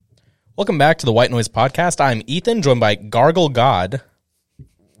Welcome back to the White Noise Podcast. I'm Ethan, joined by Gargle God.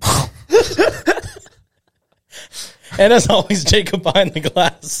 And as always, Jacob behind the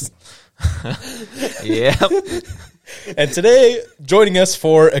glass. Yep. And today, joining us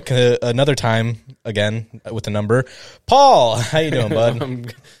for another time, again, with a number, Paul. How you doing, bud? I'm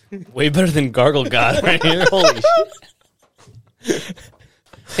way better than Gargle God right here. Holy shit.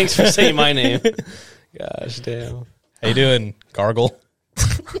 Thanks for saying my name. Gosh, damn. How you doing, Gargle?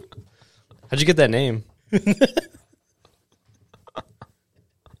 How'd you get that name?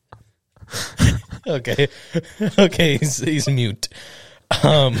 Okay. Okay, he's mute.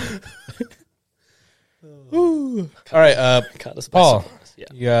 All right, Paul,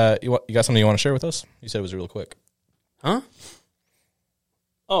 Yeah. you got something you want to share with us? You said it was real quick. Huh?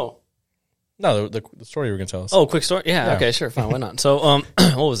 Oh. No, the story you were going to tell us. Oh, quick story? Yeah, Yeah. okay, sure, fine, why not? So,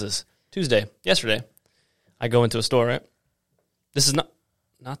 what was this? Yesterday. I go into a store, right? This is not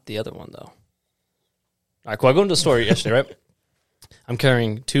the other one, though. All right, cool. I go into a store yesterday, right? I'm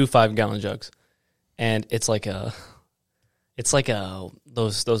carrying 2 5-gallon jugs, and it's like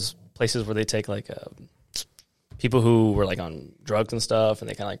those places where they take like people who were like on drugs and stuff, and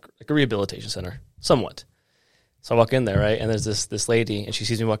they kind of like a rehabilitation center, somewhat. So I walk in there, right, and there's this lady, and she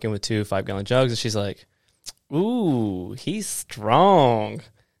sees me walk in with 2 5-gallon jugs, and she's like, "Ooh, he's strong."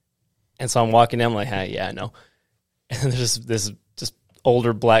 And so I'm walking in, I'm like, "Hey, yeah, I know." And then there's this just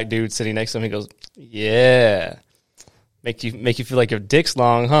older black dude sitting next to him. He goes, "Yeah, make you feel like your dick's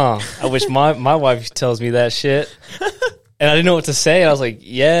long, huh? I wish my wife tells me that shit." And I didn't know what to say. I was like,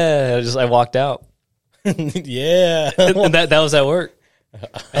 "Yeah." I walked out. Yeah. And that was at work.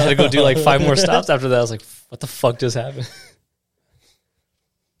 I had to go do like 5 more stops after that. I was like, "What the fuck just happened?"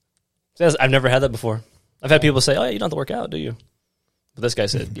 I've never had that before. I've had people say, "Oh, yeah, you don't have to work out, do you?" But this guy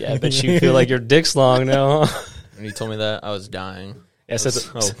said, "Yeah, I bet you feel like your dick's long now, huh?" When you told me that, I was dying. Yeah,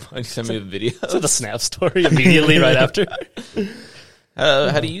 You sent me a video. So the Snap story immediately right after.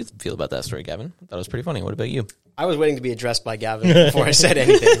 How do you feel about that story, Gavin? I thought it was pretty funny. What about you? I was waiting to be addressed by Gavin before I said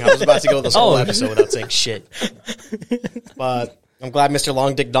anything. I was about to go this whole episode without saying shit. But I'm glad Mr.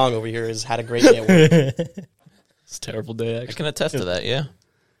 Long Dick Dong over here has had a great day at work. It's a terrible day, I actually. can attest to that, yeah.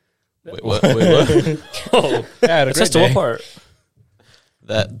 Wait, what? Oh, Yeah, I had a it's great just what day. part?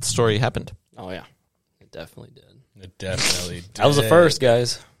 That story happened. Oh, yeah. It definitely did. It definitely did. That was the first,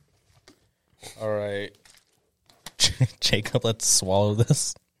 guys. All right. Jacob, let's swallow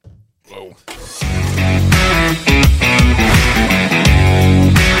this. Whoa.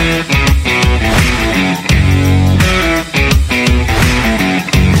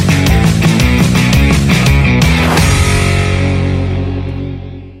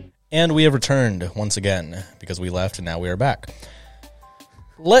 And we have returned once again because we left and now we are back.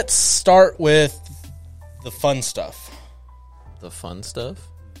 Let's start with the fun stuff. The fun stuff?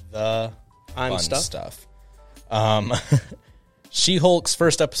 The I'm fun stuff. stuff. She-Hulk's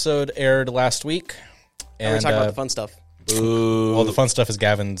first episode aired last week. And we're talking about the fun stuff. Ooh. Well, the fun stuff is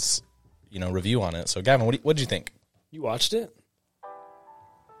Gavin's, review on it. So, Gavin, what did you think? You watched it?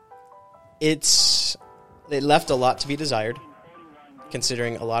 It left a lot to be desired,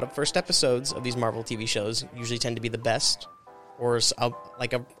 considering a lot of first episodes of these Marvel TV shows usually tend to be the best, or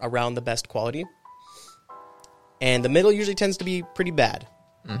around the best quality. And the middle usually tends to be pretty bad.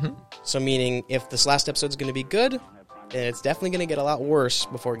 Mm-hmm. So meaning, if this last episode's going to be good, then it's definitely going to get a lot worse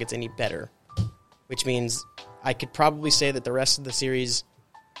before it gets any better. Which means I could probably say that the rest of the series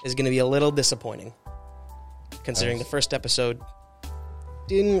is going to be a little disappointing, considering the first episode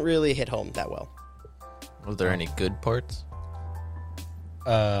didn't really hit home that well. Was there any good parts?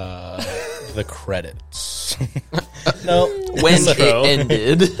 The credits. No. When it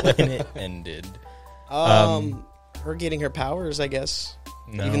ended. When it ended. Her getting her powers, I guess.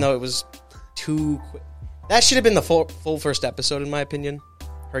 No. Even though it was too quick. That should have been the full first episode, in my opinion.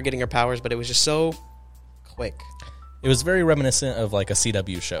 Her getting her powers, but it was just so quick. It was very reminiscent of like a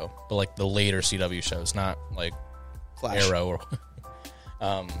CW show, but like the later CW shows, not like Flash. Arrow. Or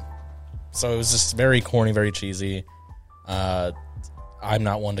so it was just very corny, very cheesy. I'm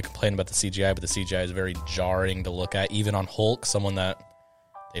not one to complain about the CGI, but the CGI is very jarring to look at, even on Hulk, someone that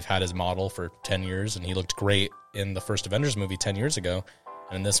they've had as model for 10 years, and he looked great in the first Avengers movie 10 years ago,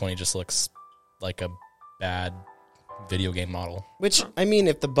 and in this one he just looks like a bad video game model. Which, I mean,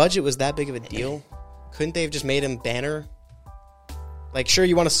 if the budget was that big of a deal, couldn't they have just made him Banner? Like, sure,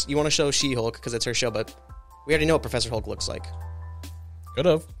 you want to show She-Hulk because it's her show, but we already know what Professor Hulk looks like. Could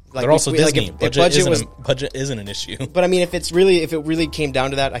have. Like, They're also Disney. if Budget isn't an issue. But I mean, if it really came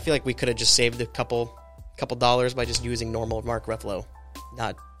down to that, I feel like we could have just saved a couple dollars by just using normal Mark Ruffalo,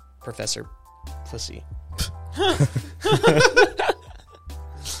 not Professor Pussy.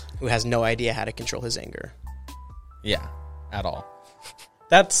 who has no idea how to control his anger. Yeah, at all.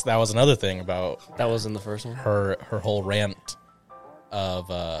 That was another thing about That was in the first one. her whole rant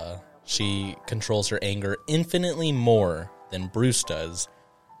of she controls her anger infinitely more than Bruce does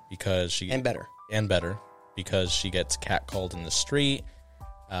because she And better. because she gets catcalled in the street.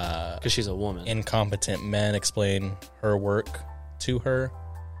 Because she's a woman. Incompetent men explain her work to her.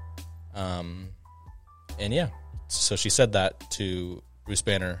 And yeah, so she said that to Bruce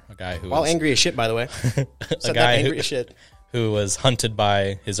Banner, a guy who While was, angry as shit, by the way. a guy angry as shit. who was hunted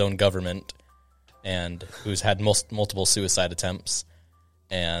by his own government and who's had multiple suicide attempts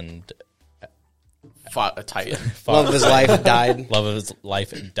and Fought a titan. Love of his life died. love of his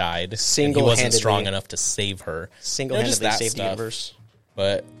life died. And he Single-handedly. wasn't strong enough to save her. Single-handedly just that saved the stuff. universe.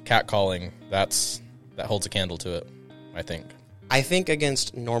 But catcalling, that holds a candle to it, I think. I think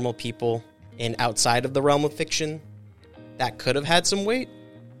against normal people in outside of the realm of fiction, that could have had some weight.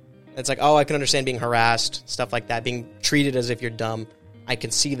 It's like, oh, I can understand being harassed, stuff like that, being treated as if you're dumb. I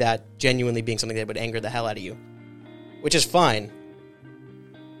can see that genuinely being something that would anger the hell out of you, which is fine.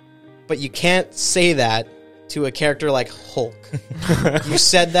 But you can't say that to a character like Hulk. You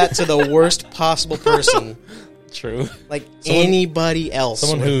said that to the worst possible person. True. Like anybody else.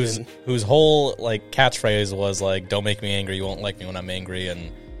 Someone would have been. whose whole like catchphrase was like, "Don't make me angry. You won't like me when I'm angry,"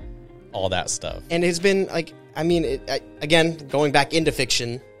 and all that stuff. And it's been like, I mean, again, going back into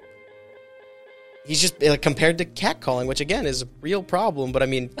fiction, he's just like, compared to catcalling, which again is a real problem. But I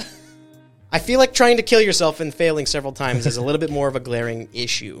mean, I feel like trying to kill yourself and failing several times is a little bit more of a glaring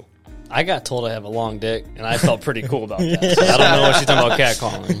issue. I got told I have a long dick, and I felt pretty cool about that. So I don't know what she's talking about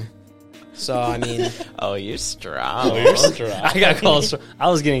catcalling. So I mean, Oh, you're strong. I got called. I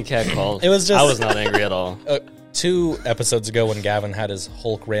was getting catcalled. It was just- I was not angry at all. 2 episodes ago, when Gavin had his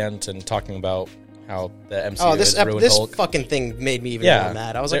Hulk rant and talking about how the MCU this has ruined this Hulk, fucking thing made me even Yeah. more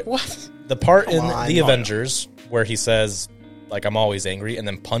mad. I was like, what? the part Come in on. the Avengers where he says, "Like I'm always angry," and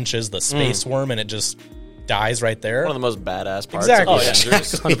then punches the space worm, and it just dies right there. One of the most badass parts Exactly. of Oh, yeah.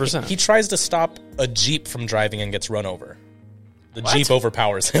 Avengers. 100%. He tries to stop a Jeep from driving and gets run over. The Jeep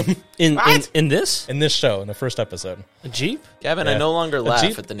overpowers him In this? in this show, in the first episode. A Jeep? Gavin, Yeah. I no longer laugh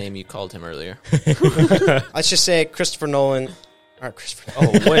Jeep? at the name you called him earlier. Let's just say Christopher Nolan. Or Christopher.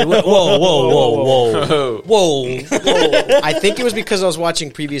 Oh, wait, whoa. Whoa. I think it was because I was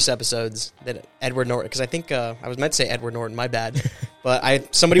watching previous episodes that Edward Norton, because I think I was meant to say Edward Norton, my bad.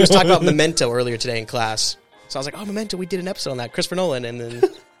 But somebody was talking about Memento earlier today in class. So I was like, oh, Memento, we did an episode on that. Christopher Nolan. And then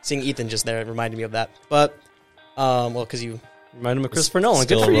seeing Ethan just there reminded me of that. But, well, because you... Remind him of Christopher Nolan.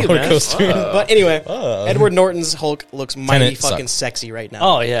 Still Good for a you, roller man. coaster. But anyway, Edward Norton's Hulk looks mighty Tenet fucking sucks. sexy right now.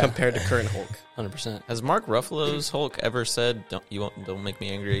 Oh, yeah. Compared to current Hulk. 100%. Has Mark Ruffalo's Hulk ever said, "Don't make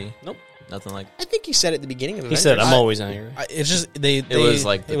me angry"? Nope. Nothing like. I think he said at the beginning of He Avengers. said, I'm always angry. It's just it was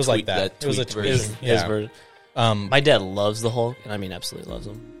like the it was like tweet- that. that It was a tweet tweet. version. His Yeah. version. Um, My dad loves the Hulk, and I mean absolutely loves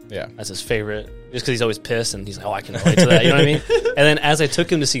him. yeah. That's his favorite. Just because he's always pissed, and he's like, oh, I can relate to that. You know what I mean? And then as I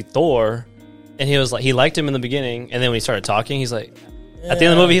took him to see Thor, and he was like, he liked him in the beginning, and then when he started talking, he's like, at the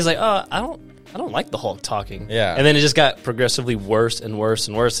end of the movie, he's like, oh, I don't like the Hulk talking. Yeah. And then it just got progressively worse and worse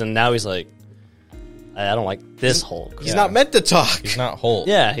and worse, and now he's like, I don't like this Hulk. He's not meant to talk. He's not Hulk.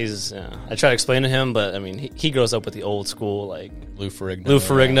 Yeah, he's. I try to explain to him, but I mean, he grows up with the old school, like Lou Ferrigno. Lou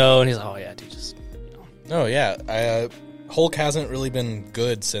Ferrigno, and he's like, oh yeah, dude, just No, yeah. Hulk hasn't really been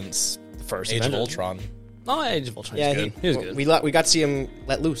good since the first Age of Avengers. Ultron. Oh, Age of Ultron. Yeah, He was good. We got to see him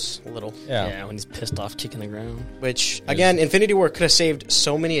let loose a little. Yeah. Yeah, when he's pissed off, kicking the ground. Which, again, Infinity War could have saved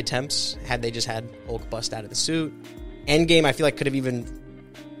so many attempts had they just had Hulk bust out of the suit. Endgame, I feel like, could have even...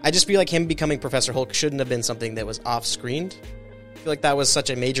 I just feel like him becoming Professor Hulk shouldn't have been something that was off-screened. I feel like that was such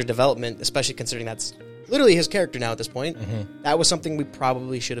a major development, especially considering that's literally his character now at this point. Mm-hmm. That was something we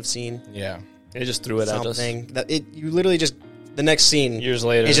probably should have seen. Yeah. They just threw it at us. Something. You literally just... The next scene Years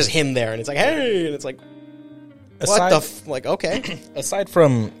later. is just him there, and it's like, hey! And it's like, like, okay. Aside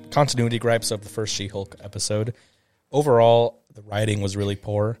from continuity gripes of the first She-Hulk episode, overall the writing was really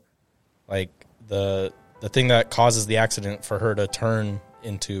poor. Like the thing that causes the accident for her to turn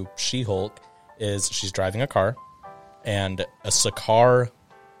into She-Hulk is she's driving a car, and a Sakaar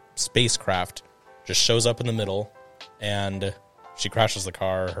spacecraft just shows up in the middle, and she crashes the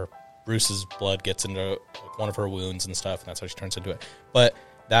car. Bruce's blood gets into one of her wounds and stuff, and that's how she turns into it. But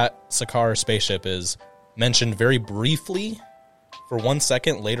that Sakaar spaceship is mentioned very briefly for 1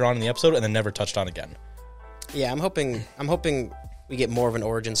 second later on in the episode, and then never touched on again. Yeah, I'm hoping we get more of an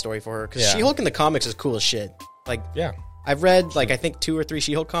origin story for her, because Yeah. She-Hulk in the comics is cool as shit. Like, Yeah. I've read, like, I think 2 or 3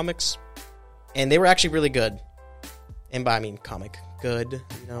 She-Hulk comics, and they were actually really good. And by, I mean, comic good,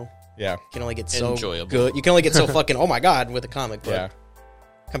 you know? Yeah. You can only get so Enjoyable. good. You can only get so fucking, oh my god, with a comic. But Yeah.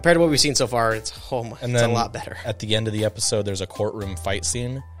 Compared to what we've seen so far, it's a lot better. At the end of the episode, there's a courtroom fight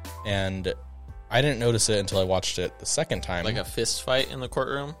scene, and I didn't notice it until I watched it the second time. Like a fist fight in the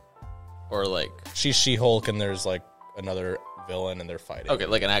courtroom? Or like... She's She-Hulk, and there's like another villain, and they're fighting. Okay,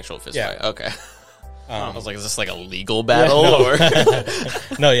 like an actual fist Yeah. fight. Okay. I was like, is this like a legal battle? Or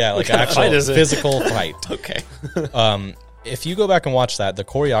No, yeah, like an actual fight is it? physical fight. Okay. If you go back and watch that, the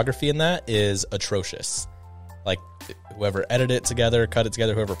choreography in that is atrocious. Like, whoever edited it together, cut it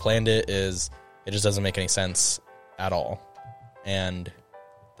together, whoever planned it just doesn't make any sense at all. And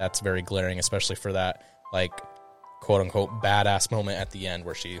that's very glaring, especially for that, like, quote-unquote badass moment at the end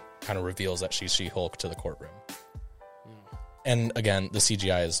where she kind of reveals that she's She-Hulk to the courtroom. And, again, the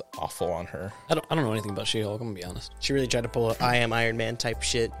CGI is awful on her. I don't know anything about She-Hulk, I'm going to be honest. She really tried to pull a I am Iron Man type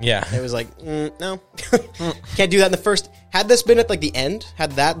shit. Yeah. It was like, no. Can't do that in the first. Had this been at like the end,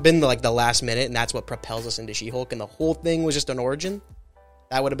 had that been like the last minute, and that's what propels us into She-Hulk, and the whole thing was just an origin,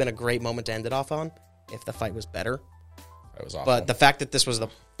 that would have been a great moment to end it off on if the fight was better. That was awful. But the fact that this was the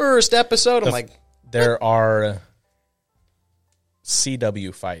first episode, I'm like... There are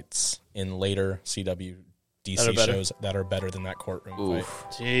CW fights in later CW DC shows that are better than that courtroom fight.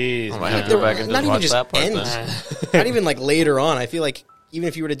 Jeez, I might have to go back and not just even watch just that part end. then. Not even like later on. I feel like even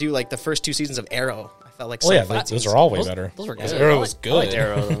if you were to do like the first 2 seasons of Arrow, I felt like Oh, yeah, fight those scenes- are all way better. Those were good. Arrow was I liked good.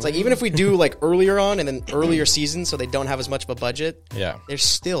 Arrow. It's like even if we do like earlier on and then earlier seasons so they don't have as much of a budget, Yeah. they're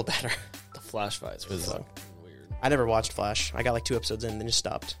still better. the Flash fights was fucking weird. I never watched Flash. I got like 2 episodes in and then just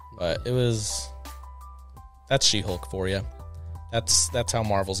stopped. But it was... That's She-Hulk for you. That's how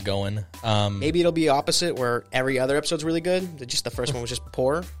Marvel's going. Maybe it'll be opposite where every other episode's really good. Just the first one was just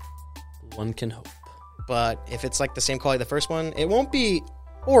poor. One can hope. But if it's like the same quality the first one, it won't be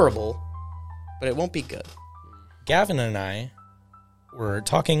horrible, but it won't be good. Gavin and I were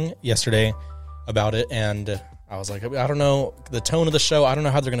talking yesterday about it, and I was like, I don't know the tone of the show. I don't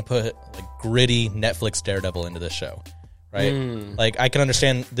know how they're going to put like gritty Netflix Daredevil into this show, right? Like I can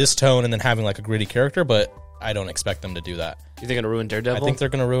understand this tone and then having like a gritty character, but I don't expect them to do that. You think they're gonna ruin Daredevil? I think they're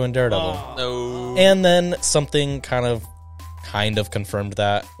going to ruin Daredevil. No. And then something kind of confirmed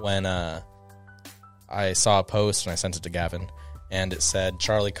that when I saw a post and I sent it to Gavin, and it said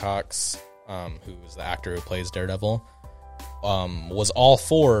Charlie Cox, who is the actor who plays Daredevil, was all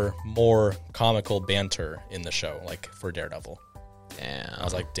for more comical banter in the show, like for Daredevil. Yeah. I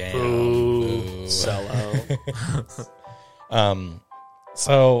was like, damn. Ooh, boo. sell out.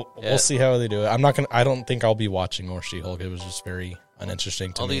 So Yeah. we'll see how they do it. I don't think I'll be watching more She-Hulk. It was just very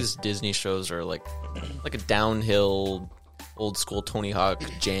uninteresting to All me. these Disney shows are like a downhill, old school Tony Hawk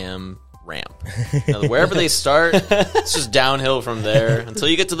jam ramp. Now, wherever they start, it's just downhill from there until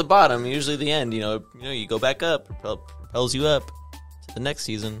you get to the bottom. Usually the end. You go back up, propels you up to the next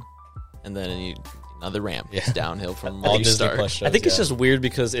season, and then another ramp. Yeah. It's downhill from all where you Disney start. Plus shows. I think it's yeah. just weird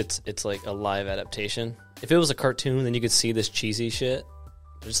because it's like a live adaptation. If it was a cartoon, then you could see this cheesy shit.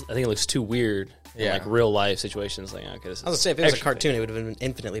 I think it looks too weird. In Yeah. like real life situations. Like, okay, this is I was gonna say if it was a extra cartoon, it would have been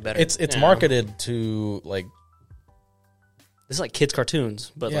infinitely better. It's Yeah. marketed to like This is like kids'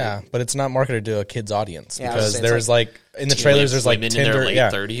 cartoons, but but it's not marketed to a kid's audience Yeah, I was because saying, it's there's like in the trailers there's like Women Tinder, in their late yeah,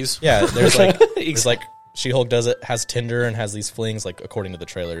 30s. yeah. There's like She-Hulk has Tinder and has these flings like according to the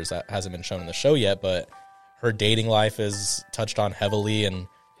trailers that hasn't been shown in the show yet, but her dating life is touched on heavily and.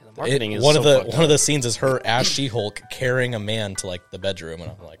 the marketing is one so of the fucked one up. of the scenes is her as She-Hulk carrying a man to like the bedroom,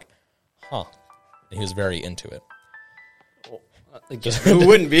 and I'm like, huh. And he was very into it. Who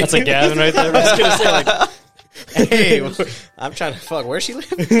wouldn't be? That's a Gavin right there. I was gonna say like, Hey, I'm trying to fuck. Where she live?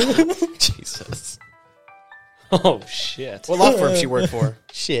 Jesus. oh shit. What law firm she worked for?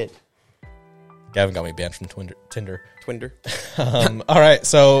 Shit. Gavin got me banned from Tinder. Twinder. All right,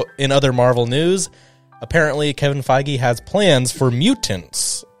 so in other Marvel news, apparently Kevin Feige has plans for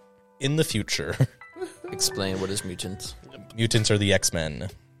mutants in the future. Explain what is mutants. Mutants are the X-Men.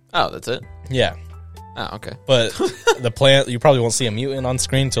 Oh, that's it? Yeah, Oh, okay. but the plan, you probably won't see a mutant on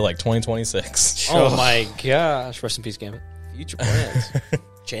screen till like 2026. Oh my gosh. Rest in peace, Gambit. Future plans.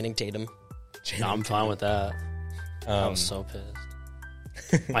 Channing Tatum. No, I'm fine with that. I was so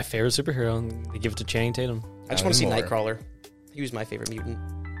pissed. My favorite superhero, and they give it to Channing Tatum. I just want to see anymore. Nightcrawler. He was my favorite mutant.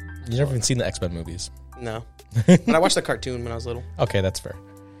 You've never even seen the X-Men movies. No. But I watched the cartoon when I was little. Okay, that's fair.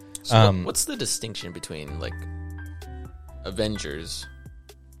 So what's the distinction between like Avengers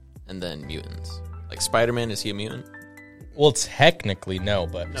and then mutants? Like Spider-Man, is he a mutant? Well, technically no,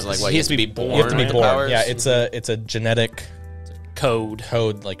 but It's like he what, has to be born, you have to be right? born. Powers? Yeah, it's a genetic Code.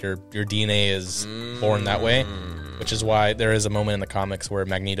 code, like your DNA is born that way, which is why there is a moment in the comics where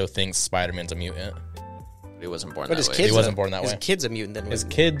Magneto thinks Spider-Man's a mutant. He wasn't born But that his way. kid's He wasn't born that his way. kid's a mutant then. His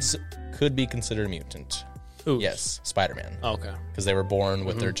wasn't he? kids could be considered a mutant. Who? Yes, Spider-Man. Oh, okay. Because they were born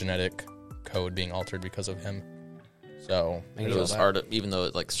with their genetic code being altered because of him. So It was hard, even though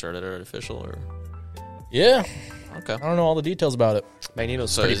it like started artificial. Or yeah, okay, I don't know all the details about it.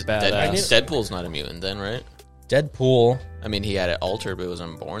 Magneto's so pretty bad. Deadpool's not a mutant then, right? Deadpool. I mean, he had it altered, but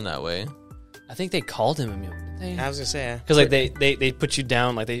wasn't born that way. I think they called him a mutant. Didn't they? I was gonna say Because like they put you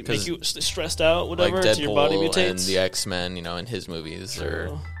down, like they make you stressed out, whatever, Like until your body Deadpool and mutates. the X-Men, in his movies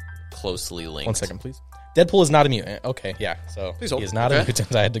are closely linked. 1 second, please. Deadpool is not a mutant. Okay, yeah. So Please he hold. is not a Okay.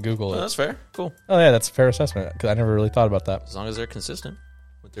 mutant. I had to Google Oh, it. that's fair. Cool. Oh yeah, that's a fair assessment because I never really thought about that. As long as they're consistent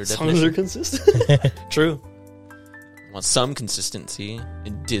with their As long as definition. they're consistent. True. Want some consistency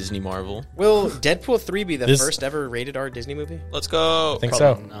in Disney Marvel. Will Deadpool 3 be the This- first ever rated R Disney movie? Let's go. I think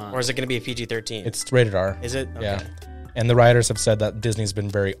Probably so. not. Or is it going to be a PG-13? It's rated R. Is it? Okay. Yeah. And the writers have said that Disney's been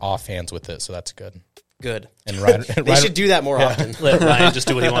very offhands with it, so that's good. Good. And Ryan, They should do that more often. Let Ryan just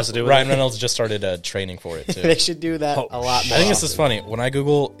do what he wants to do with Ryan it. Reynolds just started training for it too. They should do that Oh, a lot more I think this is often. funny. When I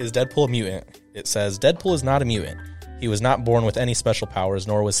Google, is Deadpool a mutant? It says, Deadpool is not a mutant. He was not born with any special powers,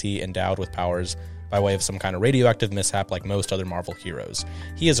 nor was he endowed with powers by way of some kind of radioactive mishap like most other Marvel heroes.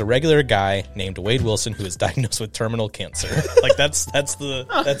 He is a regular guy named Wade Wilson who is diagnosed with terminal cancer. Like that's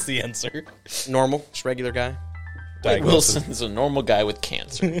the answer. Normal, just regular guy. Wade Diagnosis. Wilson's a normal guy with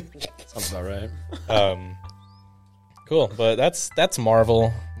cancer. Sounds about right. Cool, but that's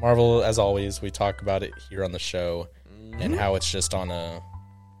Marvel. Marvel, as always, we talk about it here on the show and how it's just on a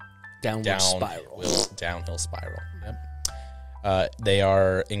Downward spiral. downhill spiral. Yep. They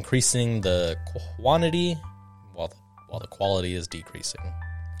are increasing the quantity while the quality is decreasing.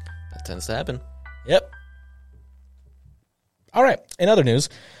 That tends to happen. Yep. All right. In other news,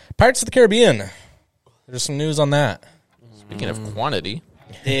 Pirates of the Caribbean. There's some news on that. Speaking of quantity,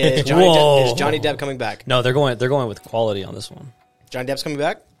 Is Whoa. Johnny Depp coming back? No, they're going with quality on this one. Johnny Depp's coming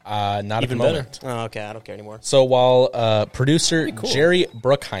back? Not Even at the moment. Oh, okay. I don't care anymore. So while producer cool. Jerry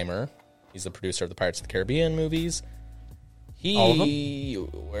Bruckheimer, he's the producer of the Pirates of the Caribbean movies. All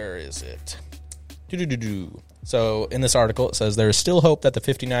of Where is it? Doo-doo-doo-doo. So in this article, it says there is still hope that the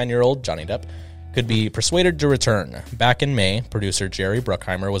 59-year-old Johnny Depp could be persuaded to return. Back in May, producer Jerry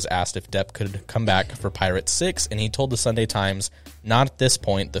Bruckheimer was asked if Depp could come back for Pirates 6, and he told the Sunday Times, "Not at this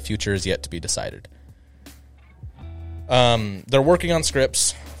point. The future is yet to be decided." They're working on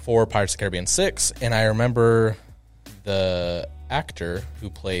scripts for Pirates of the Caribbean 6, and I remember the actor who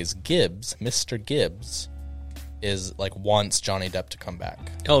plays Gibbs, Mr. Gibbs, is like wants Johnny Depp to come back.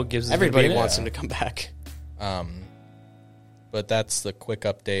 Oh, gives Everybody wants him to come back. But that's the quick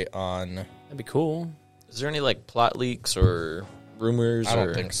update on. That'd be cool. is there any like plot leaks or rumors? I don't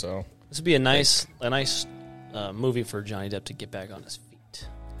or think so. This would be a nice movie for Johnny Depp to get back on his feet.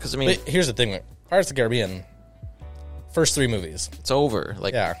 Because I mean, But here's the thing: with Pirates of the Caribbean, first 3 movies. it's over.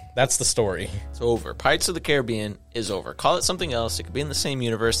 Like Yeah, that's the story. it's over. Pirates of the Caribbean is over. Call it something else. It could be in the same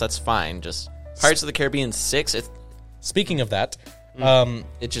universe. That's fine. Just Pirates of the Caribbean 6. Speaking of that,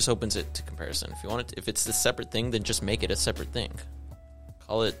 It just opens it to comparison. If you want it, if it's the separate thing, then just make it a separate thing.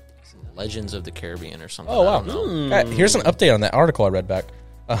 Call it Legends of the Caribbean or something. oh wow, I don't know. Here's an update on that article I read back.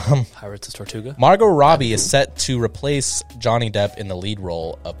 Pirates of Tortuga. Margot Robbie is set to replace Johnny Depp in the lead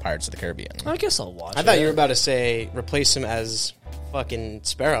role of Pirates of the Caribbean. I guess I'll watch. I thought you were about to say replace him as fucking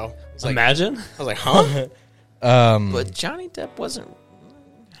Sparrow. I was like, Imagine. I was like, huh? But Johnny Depp wasn't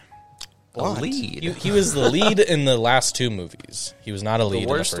a What? lead. He was the lead in the last 2 movies. He was not a lead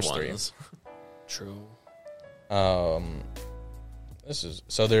the worst in the first ones. True. 3. This is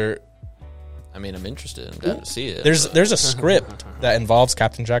so there. I mean, I'm interested. I'm down to see it. There's a script that involves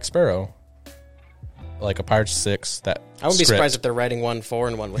Captain Jack Sparrow, like a Pirates 6. That I wouldn't be script. surprised if they're writing one for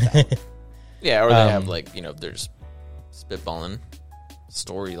and one without. yeah, or they have like there's spitballing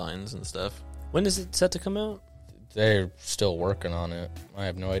storylines and stuff. When is it set to come out? They're still working on it. I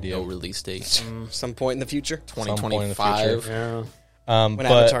have no idea. No release date. Some point in the future. Some point in the 2025. future. Yeah. When But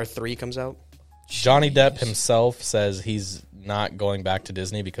Avatar 3 comes out. Johnny Depp himself says he's not going back to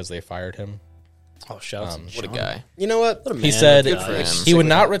Disney because they fired him. Oh, shouts! What a guy. You know what? He said Good for him. he would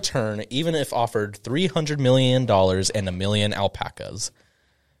not return even if offered $300 million and 1 million alpacas.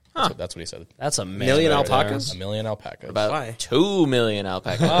 That's what he said. That's a Million alpacas? 1 million alpacas. About Why? 2 million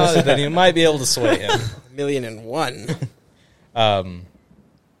alpacas. Then he might be able to sway him. 1,000,001.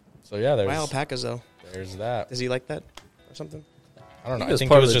 So yeah, Why alpacas though? there's that. Does he like that or something? I don't know. it I was think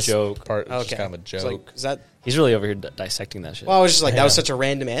part it was of the just joke. part. It was just Okay. kind of a It's joke. like, is that? He's really over here dissecting that shit. Well, I was just like, that was Yeah. such a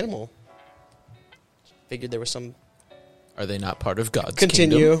random animal. Figured there was some. Are they not part of God's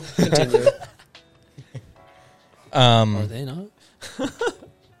Continue. kingdom? Continue. Are they not?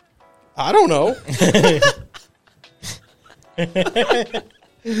 I don't know.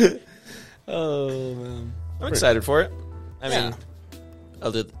 Oh man. I'm excited for it. I Yeah. mean,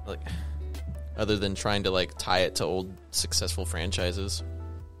 other than trying to like tie it to old successful franchises,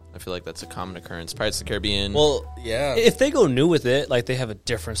 I feel like that's a common occurrence. Pirates of the Caribbean. Well, yeah. If they go new with it, like they have a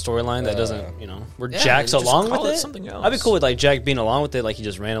different storyline that doesn't, where yeah, Jack's maybe just along call with it it. something else. I'd be cool with like Jack being along with it, like he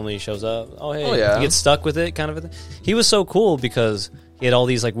just randomly shows up. Oh hey, Oh, yeah. he gets stuck with it, kind of a thing. He was so cool because he had all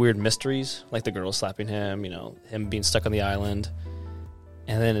these like weird mysteries, like the girl slapping him, him being stuck on the island,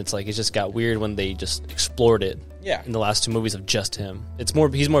 and then it's like it just got weird when they just explored it. Yeah. In the last 2 movies of just him,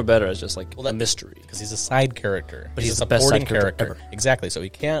 he's more better as just like a mystery. Because he's a side character. But he's he's a the best supporting side character character. Exactly. So he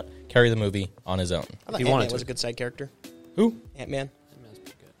can't carry the movie on his own. I thought he wanted Ant-Man to. was a good side character. Who? Ant-Man,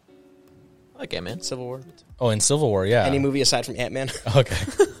 I like Ant-Man. Civil War. Oh, in Civil War, yeah. Any movie aside from Ant-Man. Okay.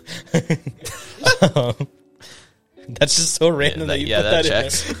 That's just so random that you put that that in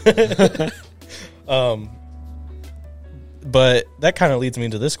checks. there. But that kind of leads me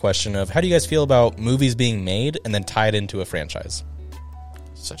to this question of how do you guys feel about movies being made and then tied into a franchise?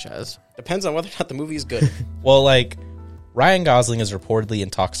 Such as Depends on whether or not the movie is good. Well, like Ryan Gosling is reportedly in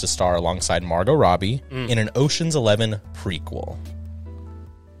talks to star alongside Margot Robbie in an Ocean's 11 prequel.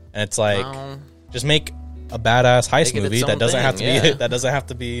 And it's like just make a badass heist Make it movie its that own doesn't thing, have to yeah. be that doesn't have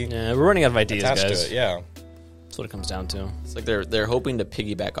to be Yeah, we're running out of ideas, attached guys. to it. Yeah. That's what it comes down to. it's like they're hoping to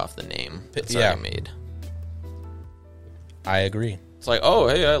piggyback off the name that's Yeah. already made. I agree. It's like, oh,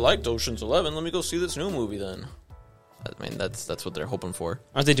 hey, I liked Ocean's 11. Let me go see this new movie then. I mean, that's what they're hoping for.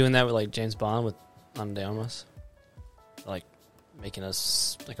 Aren't they doing that with like James Bond with Ana de Armas? Like making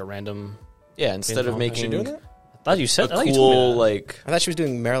us like a random. Yeah, instead of Bond. making Doing that? I thought you said a I thought you told me cool that. like I thought she was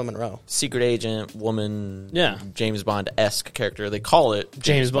doing Marilyn Monroe. secret agent woman, Yeah. James Bond-esque character. They call it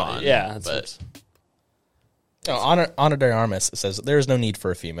James Bond. Yeah, that's but No, Ana de Armas says there is no need for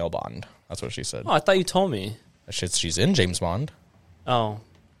a female Bond. That's what she said. Oh, I thought you told me. She's in James Bond. Oh,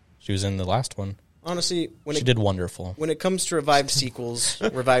 She was in the last one. Honestly, when She it did wonderful. when it comes to revived sequels,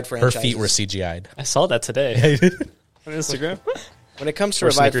 revived Her franchises, feet were CGI'd. I saw that today on Instagram. when it comes to Or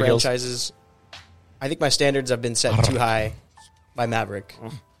revived sneaker heels. franchises, I think my standards have been set too high by Maverick.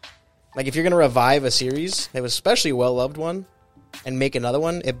 Like, if you're going to revive a series, that was especially a well-loved one, and make another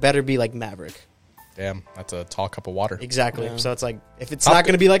one, it better be like Maverick. Damn, that's a tall cup of water. Exactly. Yeah. So it's like, if it's Top not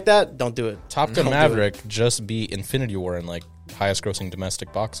going to be like that, don't do it. Top Gun Don't do Maverick just beat Infinity War in like highest grossing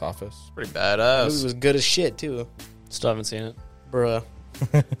domestic box office. pretty The movie badass. was good as shit, too. Still haven't seen it. Bruh.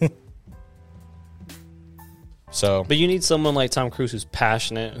 So But you need someone like Tom Cruise who's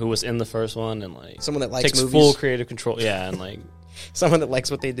passionate, who was in the first one, and like Someone that likes takes movies. full creative control. Yeah, and like Someone that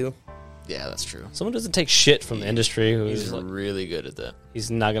likes what they do. Yeah, that's true. someone who doesn't take shit from the industry. He's Who's like, really good at that. he's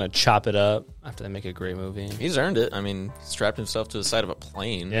not gonna chop it up after they make a great movie. He's earned it. I mean, he strapped himself to the side of a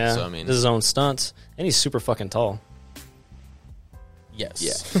plane. Yeah, So I mean, does his own stunts, and he's super fucking tall.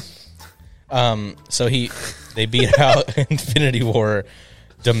 yes. So they beat out Infinity War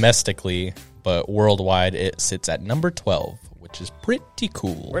domestically, but worldwide it sits at number 12, which is pretty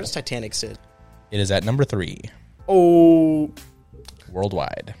cool. Where does Titanic sit? It is at number 3 Oh.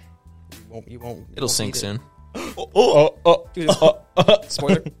 worldwide. You won't. it'll sink soon. Dude,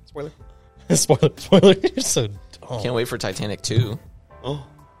 spoiler. Spoiler. You're so dumb. Can't wait for Titanic 2. I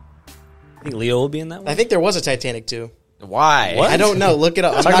think Leo will be in that one. I think there was a Titanic too. Why? What? I don't know. Look it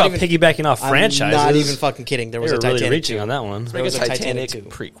up. I'm Talk not about even, piggybacking off I'm franchises. not even fucking kidding. There They was were a Titanic really reaching 2. on that one. Make was a a Titanic,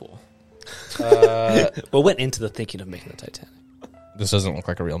 Titanic 2. prequel. What went into the thinking of making the Titanic? This doesn't look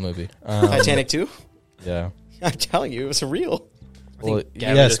like a real movie. Titanic 2? Yeah. I'm telling you, it was real. Well,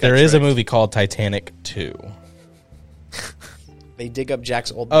 Gavin yes, just got there is a tricked. movie called Titanic 2. They dig up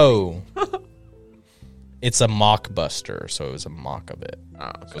Jack's old. Oh. It's a mockbuster, so it was a mock of it.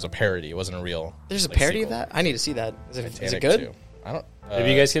 Oh, So it was a parody. It wasn't a real. There's a like, parody sequel. of that. I need to see that. Is it Titanic good? 2. I don't.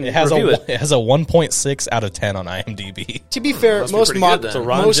 Maybe you guys can it has review a it. it has a 1.6 out of 10 on IMDb. To be fair, Must be most pretty mock, good then.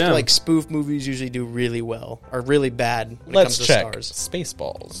 Ron most Gem. like spoof movies usually do really well or really bad when Let's it comes check. to stars.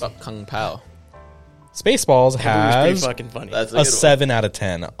 Spaceballs. About Kung Pao. Spaceballs That movie's pretty has fucking funny. That's a good 7 out of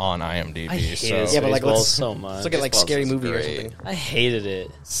 10 on IMDb. I hated so Yeah, but, like, Spaceballs let's- so much. Let's look at like Spaceballs Scary is Movie or great. something. I hated it.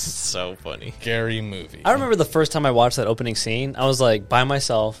 one. So funny. scary movie. I remember the first time I watched that opening scene. I was like by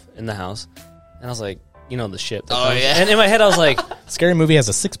myself in the house, and I was like, you know, the ship. that Oh, comes. yeah. And in my head, I was like, Scary movie has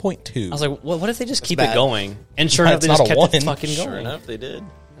a 6.2. I was like, what if they just keep bad. it going? And sure enough, That's they just not a kept it one. fucking Sure going. enough, they did. And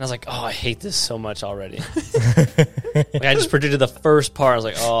I was like, oh, I hate this so much already. Like I just predicted the first part. I was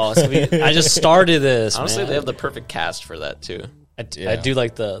like, oh, it's gonna be, I just started this. Honestly, man. they have the perfect cast for that too. I do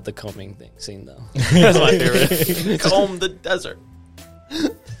like the combing thing scene though. That's my favorite. Comb the desert.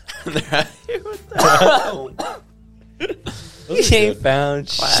 They're out here with that. He ain't found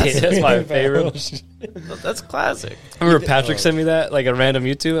shit. That's my favorite. That's classic. I remember Patrick sent me that, like a random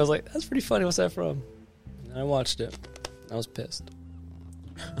YouTube. I was like, that's pretty funny. What's that from? I watched it. I was pissed.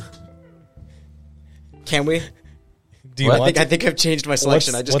 Can we? Do you want I think I've changed my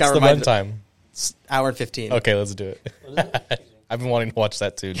selection. I just got the reminded. runtime? It's hour and 15. Okay, let's do it. I've been wanting to watch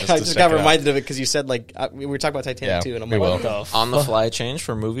that too. I just got reminded of it because you said we were talking about Titanic too, and I'm we like, will. what the f- On the fly change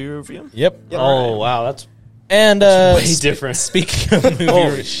for movie review. Yep. Oh, wow. That's And way different. Speaking of movie,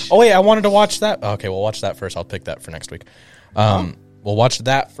 wait, I wanted to watch that. Okay, we'll watch that first. I'll pick that for next week. We'll watch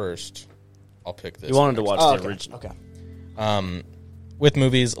that first. I'll pick this. You wanted to watch Oh, the okay. original. Okay. With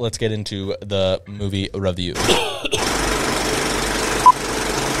movies, let's get into the movie review.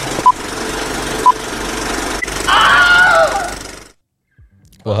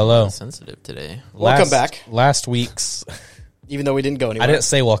 Well, hello. Sensitive today. Welcome back. Last week's. Even though we didn't go anywhere. I didn't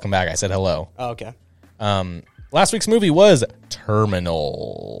say welcome back. I said hello. Oh, okay. Last week's movie was Terminal,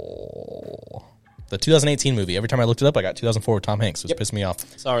 the 2018 movie. Every time I looked it up, I got 2004 with Tom Hanks. It was pissing me off.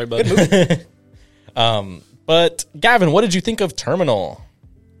 Sorry, bud. But Gavin, what did you think of Terminal?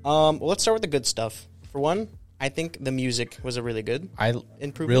 Well, let's start with the good stuff. For one, I think the music was a really good. I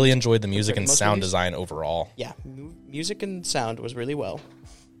Improvement really enjoyed the music compared and to most sound movies? design overall. Yeah, music and sound was really well.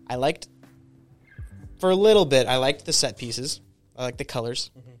 I liked, for a little bit, I liked the set pieces. I liked the colors.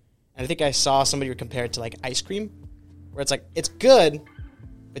 And I think I saw somebody compare it to like ice cream, where it's like, it's good,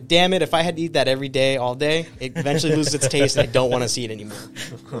 but damn it, if I had to eat that every day, all day, it eventually loses its taste and I don't want to see it anymore.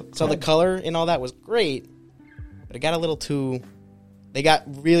 So the color and all that was great, but it got a little too, they got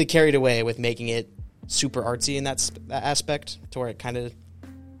really carried away with making it super artsy in that aspect, to where it kind of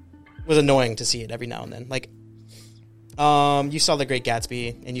was annoying to see it every now and then. Like, you saw The Great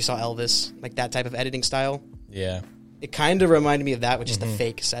Gatsby and you saw Elvis, like that type of editing style. Yeah. It kind of reminded me of that with just the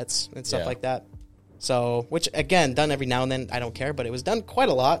fake sets and stuff Yeah. like that. So, which again, done every now and then, I don't care, but it was done quite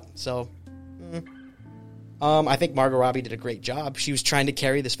a lot. So, I think Margot Robbie did a great job. She was trying to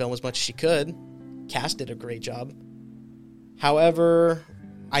carry this film as much as she could. Cast did a great job. However,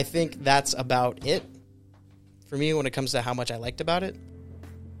 I think that's about it for me when it comes to how much I liked about it.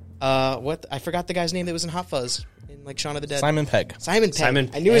 I forgot the guy's name that was in Hot Fuzz in like Shaun of the Dead. Simon Pegg. Simon Pegg.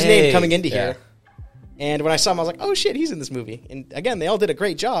 Simon I knew his Pegg. name coming into Yeah. here. And when I saw him, I was like, oh shit, he's in this movie. And again, they all did a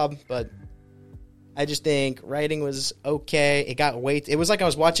great job, but I just think writing was okay. It was like I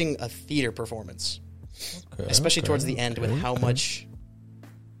was watching a theater performance, especially towards the end with how much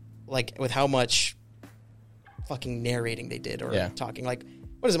fucking narrating they did or talking. Like,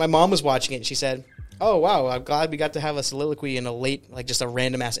 what is it? My mom was watching it and she said, oh wow, I'm glad we got to have a soliloquy and just a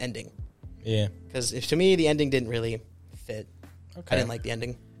random ass ending. Yeah. Because to me, the ending didn't really fit. Okay. I didn't like the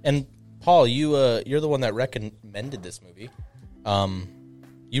ending. And Paul, you're the one that recommended this movie.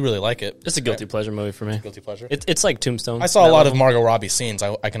 You really like it. It's a guilty pleasure movie for me. Guilty pleasure. It's like Tombstone. I saw a lot of Margot Robbie scenes.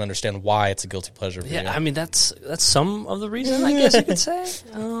 I can understand why it's a guilty pleasure for you. Yeah, I mean that's some of the reason, I guess you could say.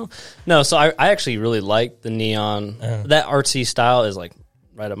 No, so I actually really like the neon. That artsy style is like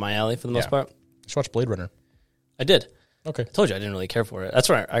right up my alley for the most part. You should watch Blade Runner. I did. Okay. I told you I didn't really care for it. That's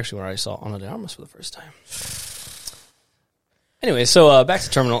where I saw Ana de Armas for the first time. Anyway, so back to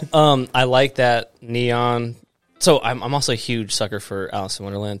Terminal. I like that neon. So I'm also a huge sucker for Alice in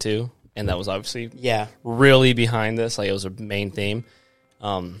Wonderland too, and that was obviously really behind this. Like it was a main theme.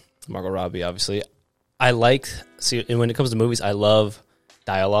 Margot Robbie, obviously. And when it comes to movies, I love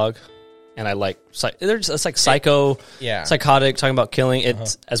dialogue, and I like it's like psychotic, talking about killing.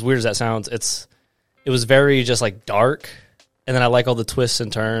 It's as weird as that sounds. It was very just like dark, and then I like all the twists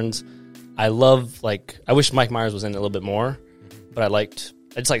and turns. I wish Mike Myers was in it a little bit more, but I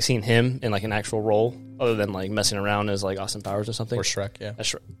just like seeing him in like an actual role other than like messing around as like Austin Powers or something. Or Shrek, yeah.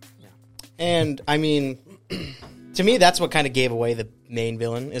 That's Shrek. And I mean, to me, that's what kind of gave away the main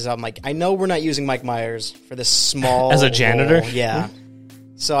villain. Is I'm like, I know we're not using Mike Myers for this small As a janitor? role. Yeah.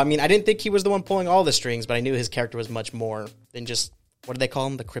 So I mean, I didn't think he was the one pulling all the strings, but I knew his character was much more than just, what do they call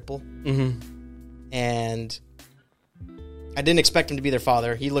him, the cripple? Mm-hmm. And I didn't expect him to be their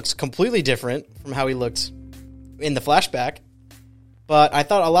father. He looks completely different from how he looked in the flashback. But I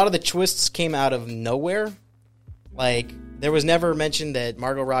thought a lot of the twists came out of nowhere. Like, there was never mentioned that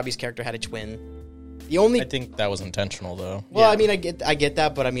Margot Robbie's character had a twin. I think that was intentional, though. Well, I mean, I get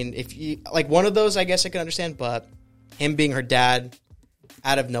that, but I mean, if you like one of those, I guess I can understand. But him being her dad,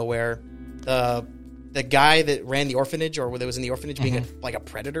 out of nowhere, the guy that ran the orphanage or that was in the orphanage being like a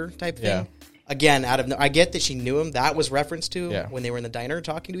predator type thing. Yeah. Again, I get that she knew him. That was referenced to when they were in the diner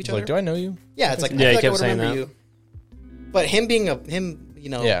talking to each other. Like, do I know you? Yeah, it's like, Yeah, I he feel like I kept would saying remember that. you. But him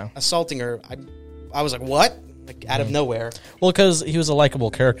being assaulting her, I was like, what? Like, out of nowhere. Well, because he was a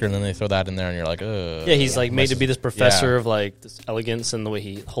likable character, and then they throw that in there, and you're like, ugh. Yeah, he's like made to be this professor of like this elegance and the way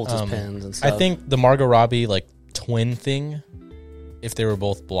he holds his pens and stuff. I think the Margot Robbie like twin thing, if they were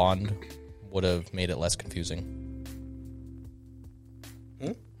both blonde, would have made it less confusing.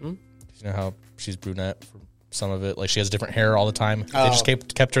 Hmm? You know how she's brunette for some of it? Like, she has different hair all the time. If they just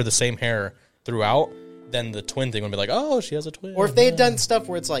kept her the same hair throughout, then the twin thing would be like, oh, she has a twin. Or if they had done stuff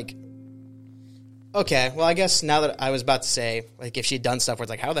where it's like, okay, well, I guess now that I was about to say, like, if she had done stuff where it's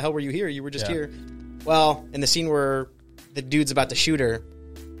like, how the hell were you here? You were just here. Well, in the scene where the dude's about to shoot her,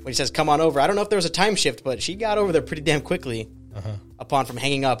 when he says, come on over, I don't know if there was a time shift, but she got over there pretty damn quickly. Upon from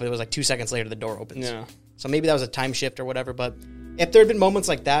hanging up, it was like 2 seconds later the door opens. Yeah. So maybe that was a time shift or whatever, but if there had been moments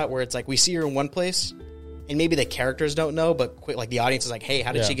like that where it's like we see her in one place and maybe the characters don't know, but like the audience is like, hey,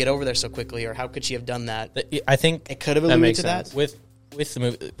 how did she get over there so quickly, or how could she have done that? I think it could have alluded makes to sense. that. with the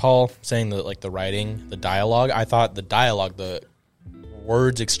movie, Paul saying the writing, the dialogue, I thought the dialogue, the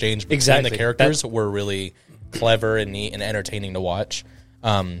words exchanged between the characters were really clever and neat and entertaining to watch.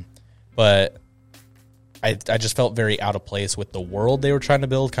 But I just felt very out of place with the world they were trying to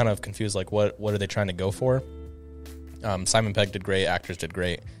build, kind of confused, like what are they trying to go for? Simon Pegg did great, actors did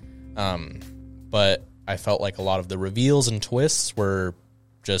great. But I felt like a lot of the reveals and twists were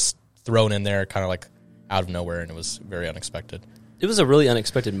just thrown in there kind of like out of nowhere, and it was very unexpected. It was a really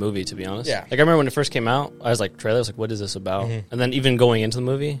unexpected movie, to be honest. Yeah. Like, I remember when it first came out, I was like, trailer, I was like, what is this about? And then even going into the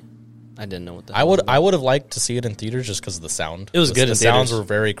movie, I didn't know what the I would have liked to see it in theaters just because of the sound. It was good The in sounds theaters. were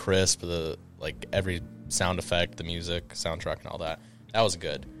very crisp. Every sound effect, the music, soundtrack, and all that. That was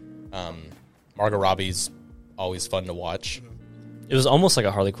good. Margot Robbie's always fun to watch. It was almost like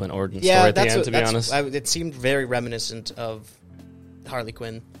a Harley Quinn origin story at the end, to be honest. It seemed very reminiscent of Harley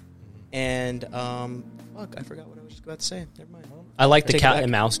Quinn. And, I forgot what I was just about to say. Never mind. I like the Take it cat back.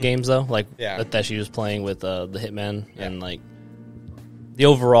 and mouse games, though, like that she was playing with the Hitman, and like the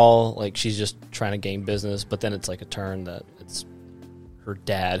overall, like, she's just trying to gain business, but then it's like a turn that it's her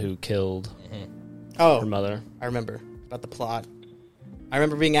dad who killed her mother. I remember about the plot. I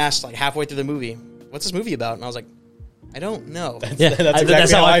remember being asked like halfway through the movie, "What's this movie about?" And I was like, "I don't know."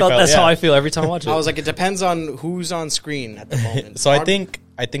 That's how I felt. That's how I feel every time I watch it. I was like, "It depends on who's on screen at the moment." So I think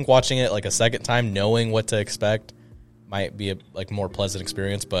watching it like a second time, knowing what to expect, might be a more pleasant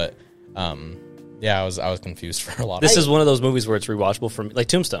experience. But I was confused for a lot. This is one of those movies where it's rewatchable for me, like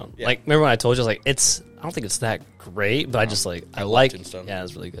Tombstone. Yeah. Like, remember when I told you, I was like, I don't think it's that great, but I just like, I like Tombstone. Yeah,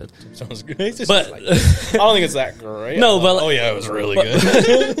 it's really good. Sounds good. But I don't think it's that great. No, but it was really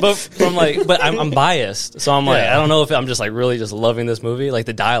good. but I'm biased, so I'm like, I don't know if I'm just like really just loving this movie, like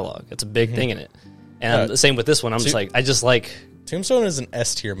the dialogue. It's a big thing in it, and the same with this one. I'm just like, I just like Tombstone is an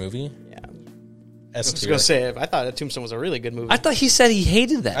S tier movie. Yeah. S I was tier. gonna say, I thought Tombstone was a really good movie. I thought he said he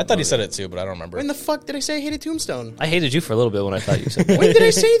hated that. I thought he said it too, but I don't remember. When the fuck did I say I hated Tombstone? I hated you for a little bit when I thought you said. When did I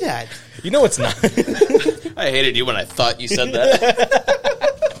say that? You know it's not. I hated you when I thought you said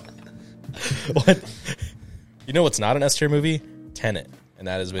that. What? You know what's not an S tier movie? Tenet. And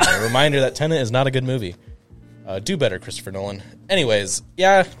that has been a reminder that Tenet is not a good movie. Do better, Christopher Nolan. Anyways,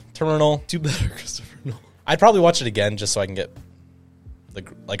 yeah, Terminal. Do better, Christopher Nolan. I'd probably watch it again just so I can get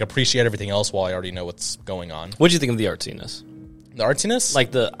appreciate everything else while I already know what's going on. What do you think of the artsiness? The artsiness?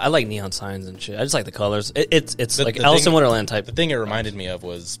 I like neon signs and shit. I just like the colors. It's like the Alice thing- in Wonderland type. The thing it reminded me of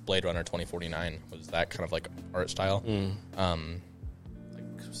was Blade Runner 2049. Was that kind of like art style?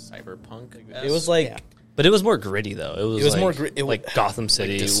 Cyberpunk. It was like... Yeah. But it was more gritty, though. It was more like Gotham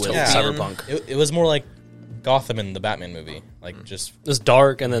City with dystopian. cyberpunk. It was more like Gotham in the Batman movie. Like just... It's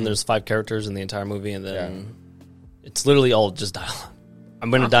dark, and then there's 5 characters in the entire movie, and then it's literally all just dialogue.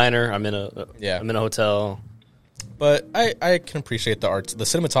 I'm in a diner. I'm in a hotel. But I can appreciate the art. The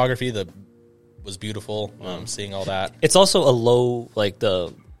cinematography was beautiful. Seeing all that. It's also a low, like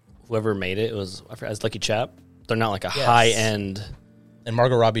whoever made it was, I forgot, it's Lucky Chap. They're not like a high end. And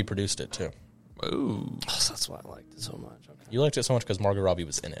Margot Robbie produced it too. Ooh. Oh, that's why I liked it so much. Okay. You liked it so much because Margot Robbie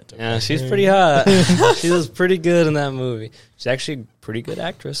was in it. Okay? Yeah, she's pretty hot. She was pretty good in that movie. She's actually a pretty good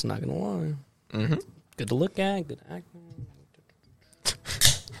actress, not gonna lie. Mm-hmm. Good to look at, good acting.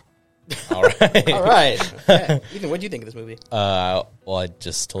 All right. All right. Yeah. Ethan, what do you think of this movie? Well, I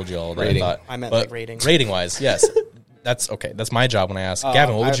just told you all that. Rating. I thought. I meant but like rating. Rating wise, yes. That's okay. That's my job when I ask.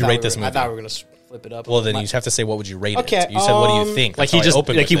 Gavin, what would you rate this movie? I thought we were going to flip it up. Well, then you have to say what would you rate Okay, it. You said, what do you think? Like That's he how I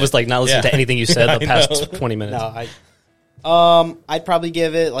opened with he it. was like not listening to anything you said Yeah, the I past know. 20 minutes. No, I'd probably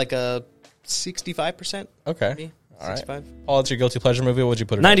give it like a 65%. Okay. Maybe. All right. 65. Paul, it's your guilty pleasure movie. What would you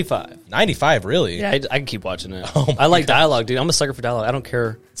put it? 95. 95, really? Yeah, I can keep watching it. Oh my I like dialogue, dude. I'm a sucker for dialogue. I don't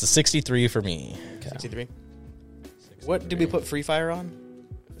care. It's a 63 for me. 63. What did we put Free Fire on?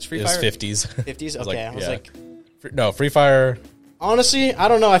 Was Free It was Fire 50s. 50s? was Okay, like- I was yeah. like, No, Free Fire. honestly, I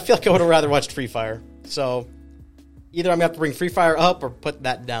don't know. I feel like I would have rather watched Free Fire. So either I'm going to have to bring Free Fire up or put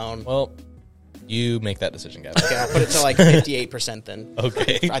that down. Well, You make that decision, Gavin. Okay, I'll put it to like 58% then.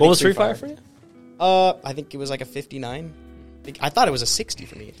 Okay. I What think was Free Fire for you? I think it was like a 59. I thought it was a 60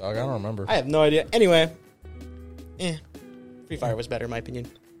 for me. Dog, I don't remember. I have no idea. Anyway, Free Fire was better in my opinion.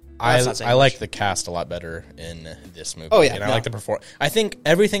 I That's not saying like much. the cast a lot better in this movie. Oh, yeah, and I no. like the perform. I think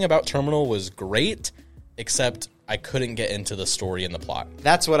everything about Terminal was great, except I couldn't get into the story and the plot.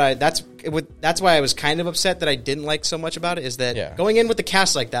 That's why I was kind of upset that I didn't like so much about it. Is that going in with the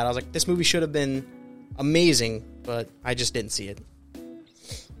cast like that, I was like, this movie should have been amazing, but I just didn't see it.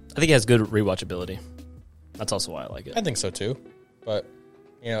 I think it has good rewatchability. That's also why I like it. I think so too, but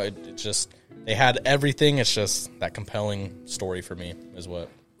it just they had everything. It's just that compelling story for me is what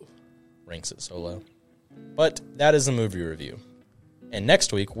ranks it so low. But that is a movie review, and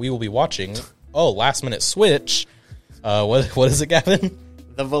next week we will be watching. Last minute switch. What is it, Gavin?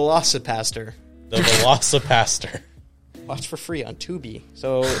 The Velocipaster. The Velocipaster. Watch for free on Tubi.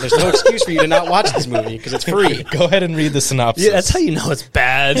 So there's no excuse for you to not watch this movie because it's free. Go ahead and read the synopsis. Yeah, that's how you know it's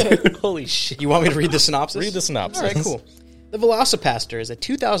bad. Dude. Holy shit. You want me to read the synopsis? Read the synopsis. All right, cool. The Velocipaster is a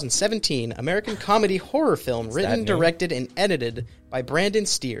 2017 American comedy horror film written, new? directed, and edited by Brandon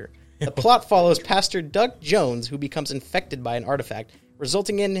Steer. The plot follows Pastor Doug Jones, who becomes infected by an artifact,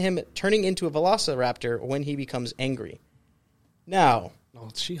 resulting in him turning into a velociraptor when he becomes angry. Now, Oh,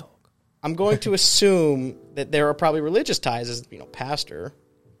 it's She-Hulk. I'm going to assume that there are probably religious ties as, pastor.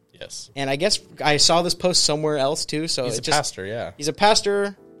 Yes. And I guess I saw this post somewhere else, too. So He's it a pastor, yeah. He's a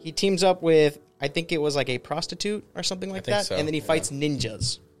pastor. He teams up with, I think it was like a prostitute or something like that. so, And then he fights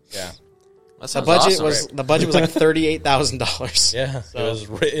ninjas. Yeah. That The sounds budget awesome. was like $38,000. Yeah. It was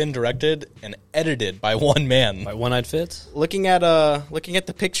written, directed, and edited by one man. By One-Eyed Fitz? Looking at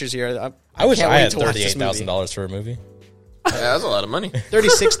the pictures here, I wish can't I wait had to watch this movie. $38,000 for a movie. Yeah, that's a lot of money.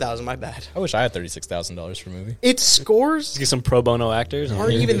 $36,000. My bad. I wish I had $36,000 for a movie. Its scores Get some pro bono actors. and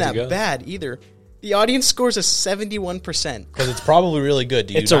aren't you're even good to that go. bad either. The audience scores a 71%. Because it's probably really good.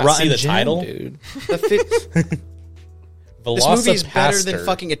 Do you It's a not rotten see the gem, title? dude. This movie is better than Velocipaster.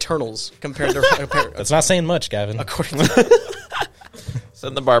 fucking Eternals compared to That's not saying much, Gavin. according to.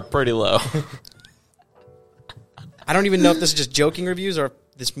 Set the bar pretty low. I don't even know if this is just joking reviews or if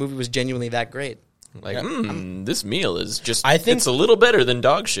this movie was genuinely that great. Like, this meal is just. I think- it's a little better than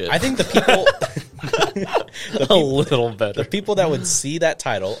dog shit. I think the people, A little better. the people that would see that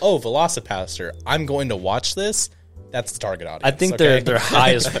title, Velocipaster, I'm going to watch this. That's the target audience. I think okay? they're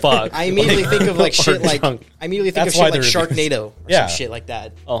high as fuck. I immediately think of like shit like drunk. I immediately think That's of why shit like they're Sharknado or Yeah. some shit like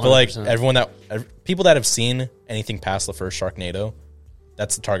that. Oh, But like 100%. people that have seen anything past the first Sharknado,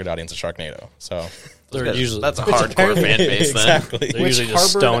 that's the target audience of Sharknado. So They're usually that's a hardcore fan base. Then exactly. they're usually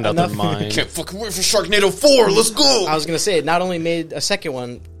just harbored stoned out their enough- mind. can't fucking wait for Sharknado 4. Let's go. I was gonna say it not only made a second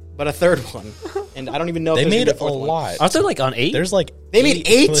one, but a third one, and I don't even know if They there's made gonna a be fourth one. lot. Aren't they like on 8? There's like They made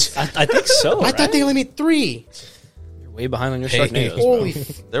 8? I think so. I thought they only made 3. You're way behind on your Hey. Sharknadoes. bro. Holy,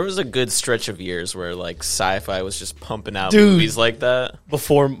 There was a good stretch of years where like sci-fi was just pumping out Dude. movies like that.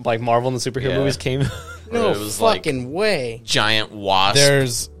 Before like Marvel and the superhero Yeah. movies came. no it was like- fucking way. Giant wasp.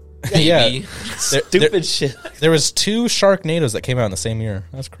 there's baby. Stupid shit. There was 2 Sharknadoes that came out in the same year.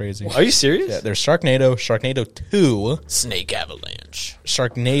 That's crazy. Are you serious? Yeah, there's Sharknado, Sharknado 2, Snake avalanche.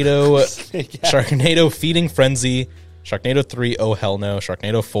 Sharknado, Sharknado Feeding Frenzy, Sharknado 3, Oh Hell No,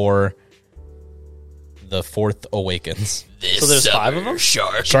 Sharknado 4, The Fourth Awakens, This So there's 5 of summer, them?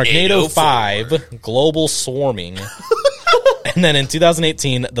 Sharknado 4. 5, Global Swarming, and then in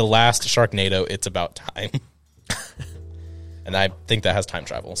 2018, the last Sharknado, It's About Time. And I think that has time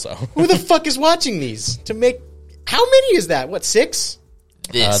travel, so. Who the fuck is watching these to make? How many is that? What, 6?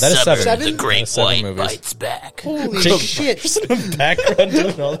 This that is summer, 7. the That great is 7 white movies. bites back. Holy shit! Background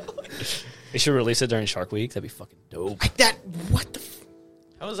doing all that. They should release it during Shark Week. That'd be fucking dope. That what the?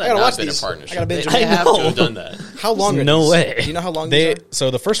 How has I that gotta not watch been these. a partnership? I gotta binge They them. have I to have know. done that. How long? There's are no these? way. Do you know how long They these are?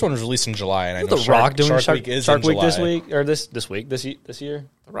 so the first one was released in July, and I know The Rock doing Shark Week is Shark in Week July. this week or this week this year.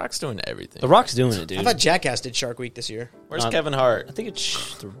 The Rock's doing everything. The Rock's doing it, dude. I thought Jackass did Shark Week this year. Where's Kevin Hart? I think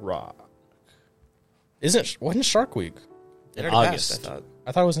it's The Rock. Wasn't Shark Week? It In already August. passed, I thought.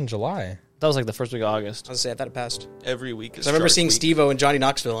 I thought it was in July. That was like the first week of August. I was gonna say I thought it passed. Every week is I remember Shark seeing Week. Steve-O and Johnny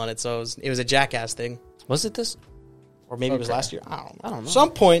Knoxville on it, so it was a Jackass thing, Was it this? or maybe it was Okay. last year. I don't know. I don't know.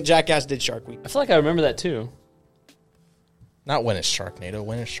 Some point Jackass did Shark Week. I feel like I remember that too. Not when is Sharknado.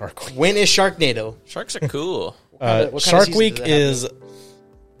 When is Shark Week? When is Sharknado? Sharks are cool. what kind of Shark season Week does it have?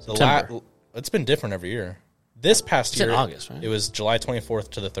 is the September. It's been different every year. This past It's in year, August, right? It was July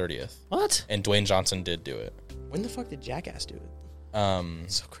 24th to the 30th, What? and Dwayne Johnson did do it. When the fuck did Jackass do it?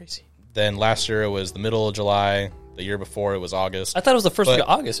 It's so crazy. Then last year it was the middle of July. The year before it was August. I thought it was the first But week of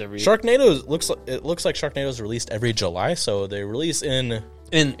August every year. Sharknado looks like Sharknado's released every July, so they release in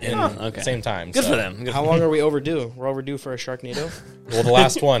Okay. same time. Good so. for them. Good How for long are we overdue? We're overdue for a Sharknado. Well, the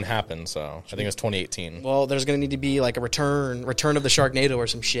last one happened, so I think it was 2018. Well, there's going to need to be like a return of the Sharknado or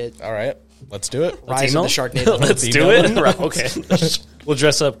some shit. All right, let's do it. Rise of the Sharknado. Let's do it. Okay. We'll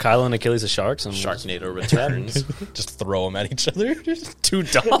dress up Kylo and Achilles as sharks. And Sharknado returns. Just throw them at each other. Two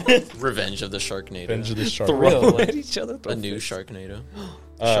dogs. Revenge of the Sharknado. Revenge of the shark. Throw at each other. A new Sharknado.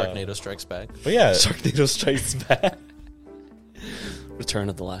 Sharknado Strikes Back. But yeah, Sharknado Strikes Back. Return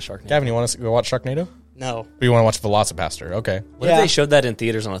of the Last Sharknado. Gavin, you want us to go watch Sharknado? No. Or you want to watch Velocipaster? Okay, What if they showed that in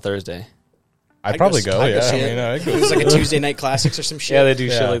theaters on a Thursday? I'd probably go. I'd go Yeah, see I it. mean, I'd go. It's like a Tuesday night classics or some shit. Yeah, they do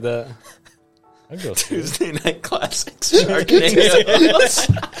Yeah. shit like that. I'd go see it. Tuesday Night Classics. Sharknado.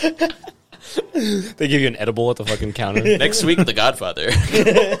 They give you an edible at the fucking counter. Next week, The Godfather.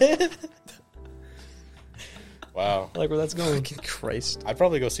 Wow, I like where that's going. Christ. I'd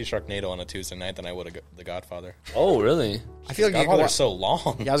probably go see Sharknado on a Tuesday night than I would The Godfather. Oh, really? I feel like you could Godfather's watch, so long. yeah,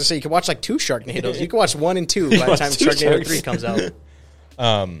 I was going to say, you could watch like 2 Sharknadoes. You could watch 1 and 2 by the watch time 2 Sharknado Sharks. 3 comes out.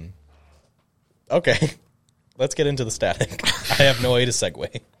 Okay, let's get into the static. I have no way to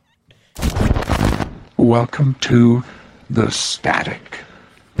segue. Welcome to the static.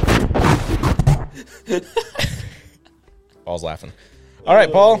 Paul's laughing. All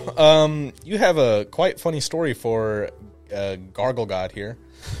right, Paul. You have a quite funny story for Gargle God here.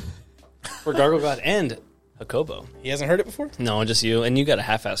 For Gargle God and Hakobo. He hasn't heard it before? No, just you. And you got a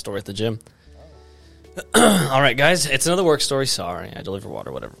half-ass story at the gym. All right, guys. It's another work story. Sorry. I deliver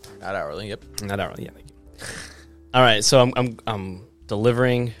water, whatever. Not hourly, yep. Not hourly. Yeah, thank you. All right, so I'm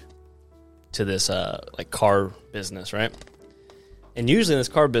delivering to this like car business, right? And usually in this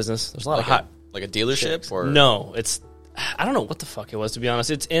car business, there's a lot of hot. Like a dealership? Or No, it's I don't know what the fuck it was, to be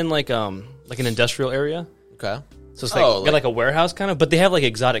honest. It's in like an industrial area, Okay. so it's like got like a warehouse kind of, but they have like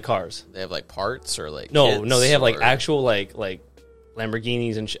exotic cars. They have like parts or like No, kits, they have like or- actual like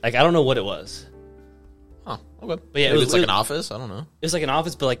Lamborghinis and shit. Like I don't know what it was. Huh, okay. But yeah, Maybe it was- it's like an office? I don't know. It was like an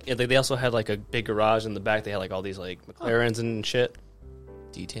office, but like they also had like a big garage in the back. They had like all these like McLarens and shit.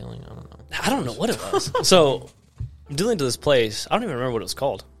 Detailing? I don't know. I don't know what it was. So I'm dealing to this place. I don't even remember what it was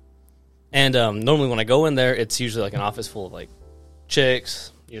called. And normally when I go in there, it's usually like an office full of like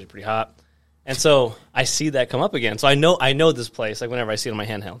chicks, usually pretty hot. And so I see that come up again. So I know this place. Like whenever I see it on my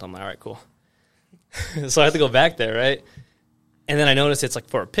handheld, I'm like, all right, cool. So I have to go back there, right? And then I notice it's like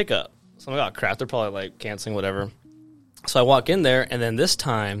for a pickup. So I'm like, oh crap, they're probably like canceling whatever. So I walk in there, and then this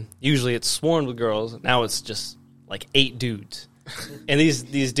time, usually it's swarmed with girls. Now it's just like 8 dudes. And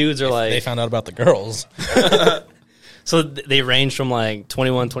these dudes are like... They found out about the girls. So they range from like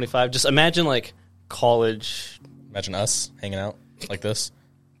 21, 25. Just imagine like college. Imagine us hanging out like this.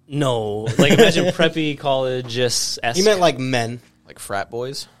 No, like imagine preppy college. Just He meant like men. Like frat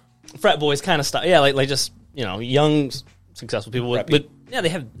boys? frat boys kind of stuff. Yeah, like just young successful people with yeah, they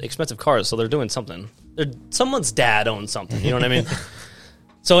have expensive cars, so they're doing something. Someone's dad owns something. You know what I mean?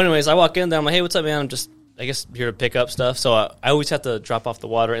 So, anyways, I walk in there. I'm like, hey, what's up, man? I'm just I guess here to pick up stuff. So I always have to drop off the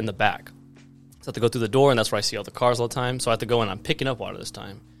water in the back. So I have to go through the door, and that's where I see all the cars all the time. So I have to go in. I'm picking up water this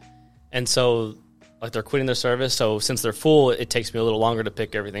time. And so, like, they're quitting their service. So since they're full, it takes me a little longer to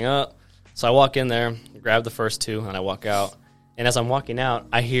pick everything up. So I walk in there, grab the first 2, and I walk out. And as I'm walking out,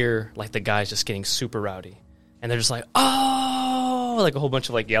 I hear, like, the guys just getting super rowdy. And they're just like, oh, like a whole bunch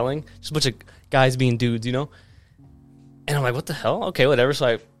of, like, yelling. Just a bunch of guys being dudes, And I'm like, what the hell? Okay, whatever. So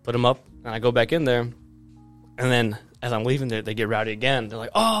I put them up, and I go back in there. And then as I'm leaving there, they get rowdy again. They're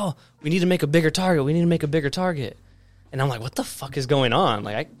like, oh, we need to make a bigger target. We need to make a bigger target. And I'm like, what the fuck is going on?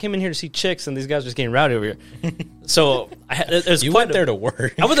 Like, I came in here to see chicks, and these guys are just getting rowdy over here. So there's You quite went there to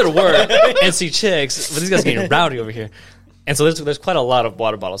work. I went there to work and see chicks, but these guys are getting rowdy over here. And so there's quite a lot of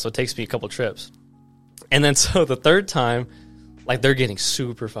water bottles, so it takes me a couple trips. And then so the third time, like, they're getting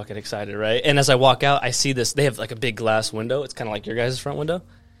super fucking excited, right? And as I walk out, I see this. They have, like, a big glass window. It's kind of like your guys' front window.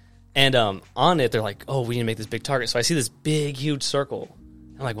 And on it, they're like, oh, we need to make this big target. So I see this big, huge circle.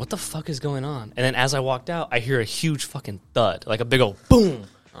 I'm like, what the fuck is going on? And then as I walked out, I hear a huge fucking thud, like a big old boom.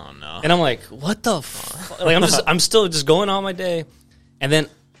 Oh, no. And I'm like, what the fuck? Like, I'm still just going on my day. And then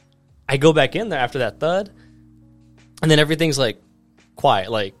I go back in there after that thud. And then everything's, like, quiet,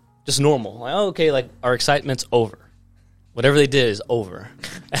 like, just normal. Like, oh, okay, like, our excitement's over. Whatever they did is over.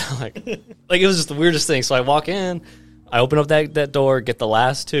 And I'm like, it was just the weirdest thing. So I walk in, I open up that door, get the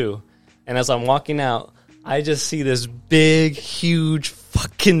last 2. And as I'm walking out, I just see this big, huge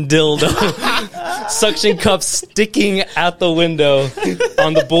fucking dildo suction cup sticking out the window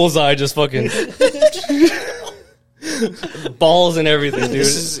on the bullseye, just fucking balls and everything, dude.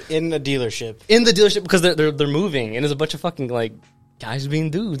 This is in a dealership. In the dealership because they're moving, and there's a bunch of fucking like guys being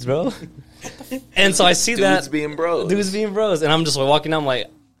dudes, bro. And so I see Dudes that being bros. dudes being bros, and I'm just like walking down, I'm like,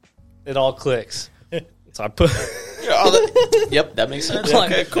 it all clicks. So I put, Yep, that makes sense.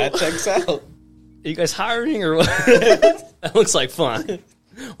 Like, Okay, cool. That checks out. are you guys hiring or what? That looks like fun.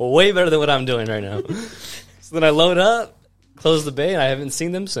 Well, way better than what I'm doing right now. So then I load up, close the bay, and I haven't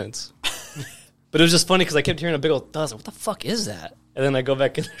seen them since. But it was just funny because I kept hearing a big old thud. What the fuck is that? And then I go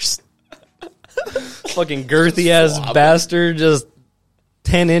back and there's fucking girthy ass bastard, just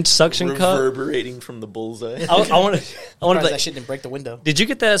 10-inch suction cup. Reverberating from the bullseye. I want to. Surprised that shit didn't break the window. Did you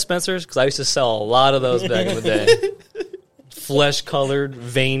get that at Spencer's? Because I used to sell a lot of those back in the day. Flesh colored,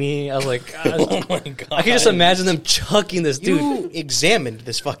 veiny. I was like, God. Oh my god! I can just imagine them chucking this dude. You examined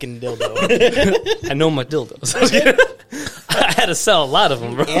this fucking dildo. I know my dildos. I had to sell a lot of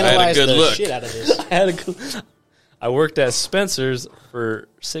them, bro. Analyze good the look. shit out of this. I worked at Spencer's for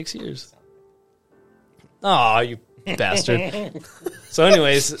 6 years. Aw, you bastard. So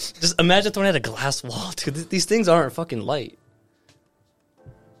anyways, just imagine throwing at a glass wall, dude. These things aren't fucking light.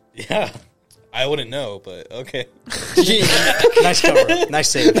 Yeah, I wouldn't know, but okay. Nice cover. Nice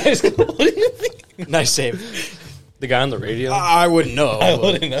save. What do you think? Nice save. The guy on the radio, I wouldn't know. I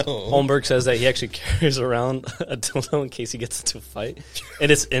wouldn't know. Holmberg, says that he actually carries around a dildo in case he gets into a fight,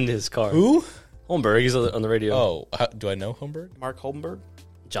 and it's in his car. Who? Holmberg, he's on the radio. Oh, do I know Holmberg? Mark Holmberg?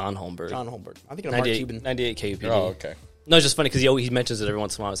 John Holmberg. John Holmberg. I'm thinking of Mark 98, Cuban. 98 KUPD. Oh, okay. No, it's just funny because he mentions it every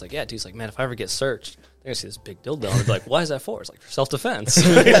once in a while. I was like, yeah, dude. He's like, man, if I ever get searched, they're going to see this big dildo. And they're like, why is that for? It's like, for self-defense.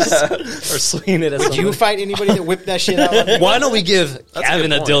 Or swinging it at Would you someone. fight anybody that whipped that shit out? Why don't we give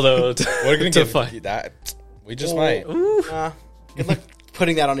Gavin a point. dildo We're gonna to get fight? that. We just might. Good luck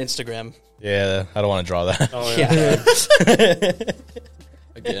putting that on Instagram. Yeah, I don't want to draw that. Oh, Yeah.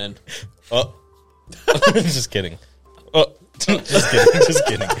 Again. Oh, just kidding. Oh, just kidding. Just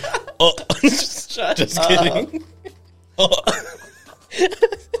kidding. Oh, just kidding. Oh.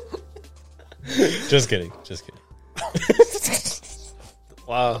 Just kidding. Just kidding.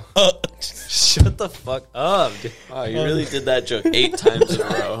 Wow. Shut the fuck up, dude. Wow, you really did that joke 8 times in a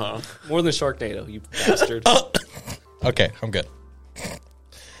row, huh? More than Sharknado, you bastard. Okay, I'm good.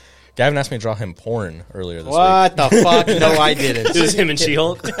 Gavin asked me to draw him porn earlier this week. What the fuck? No, I didn't. It was him and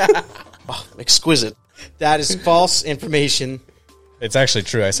She-Hulk. Exquisite. That is false information. It's actually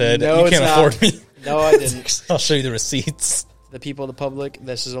true. I said, No, you it's can't not. afford me. No, I didn't. I'll show you the receipts. The people of the public,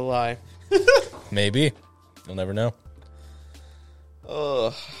 this is a lie. Maybe. You'll never know.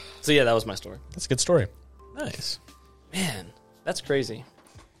 Oh, So yeah, that was my story. That's a good story. nice. Man, that's crazy.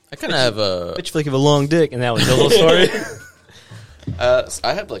 I kind of have a. Bet you feel like you have a long dick, and that was dildo story.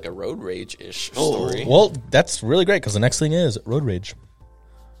 I have like a road rage-ish story. Well, that's really great because the next thing is road rage.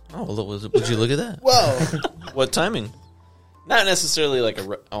 Oh, well, would you look at that? Whoa. What timing? Not necessarily like a.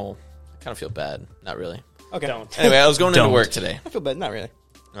 I kind of feel bad. Not really. Okay. Don't. Anyway, I was going into Don't. work today. I feel bad. Not really.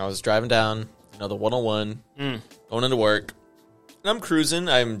 I was driving down, the 101, going into work, and I'm cruising.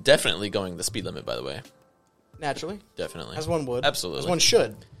 I'm definitely going the speed limit, by the way. Naturally. Definitely. As one would. Absolutely. As one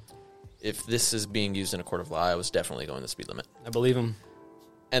should. If this is being used in a court of law, I was definitely going the speed limit. I believe him.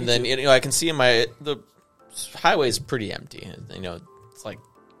 And then, I can see the highway's pretty empty. It's like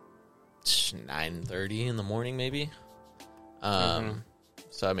 9:30 in the morning, maybe.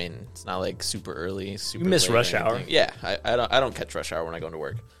 So, I mean, it's not like super early, super You miss late or rush hour. anything. Yeah, I don't catch rush hour when I go into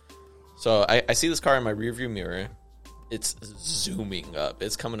work. So I see this car in my rearview mirror. It's zooming up.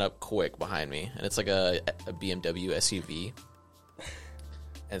 It's coming up quick behind me, and it's like a BMW SUV.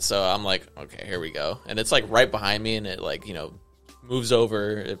 And so I'm like, okay, here we go. And it's like right behind me, and it moves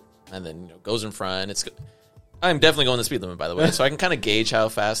over, and then goes in front. I'm definitely going the speed limit, by the way, so I can kind of gauge how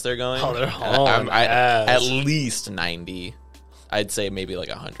fast they're going. Oh, they're hauling at ass. least 90. I'd say maybe like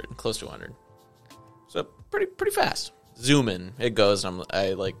 100, close to 100. So pretty fast. Zoom in, it goes, and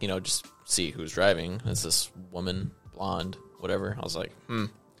I just see who's driving. It's this woman, blonde, whatever. I was like, I'm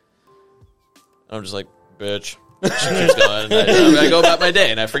just like, bitch. She keeps going. And I go about my day,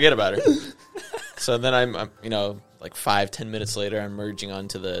 and I forget about her. So then I'm like 5-10 minutes later, I'm merging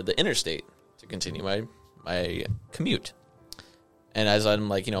onto the interstate to continue my commute. And as I'm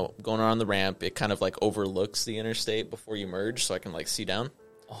going around the ramp, it kind of overlooks the interstate before you merge, so I can see down.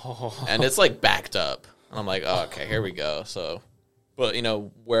 Oh. And it's backed up. And I'm like, oh, okay, here we go. So, but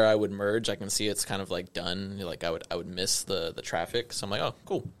where I would merge, I can see it's kind of done. I would miss the traffic. So I'm like, oh,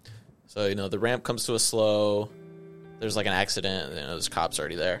 cool. So the ramp comes to a slow. There's an accident, and there's cops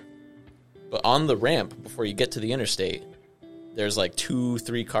already there. But on the ramp, before you get to the interstate, there's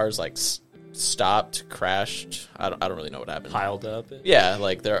 2-3 cars stopped, crashed. I don't really know what happened. Piled up. Yeah,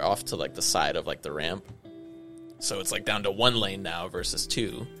 they're off to the side of the ramp. So it's down to 1 lane now versus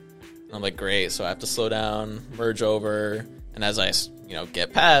 2. And I'm like, great. So I have to slow down, merge over, And as I,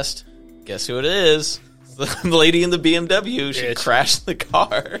 get past, guess who it is? It's the lady in the BMW. She crashed the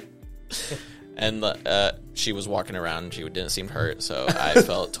car. And she was walking around. She didn't seem hurt, so I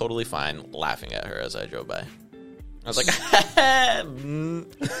felt totally fine laughing at her as I drove by. I was like,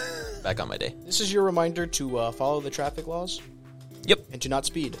 back on my day. This is your reminder to follow the traffic laws. Yep. And to not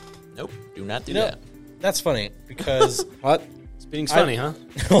speed. Nope. Do not do that. That's funny because What? Speeding's funny, huh?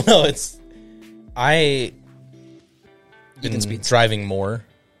 well, no, it's I been driving more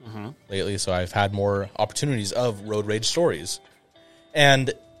lately, so I've had more opportunities of road rage stories,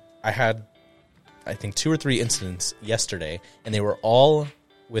 and I had, I think, 2 or 3 incidents yesterday, and they were all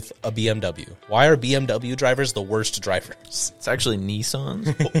with a BMW. Why are BMW drivers the worst drivers? It's actually Nissan.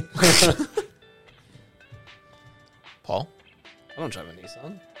 Paul? I don't drive a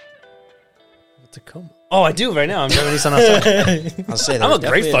Nissan. Tacoma. Oh, I do right now. I'm driving a Nissan outside. I'll say I'm a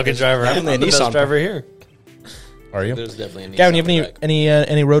great fucking driver. I'm definitely a the best Nissan driver here. Are you? There's definitely a Nissan. Gavin, you have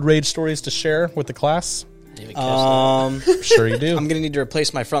any road rage stories to share with the class? Sure you do. I'm gonna need to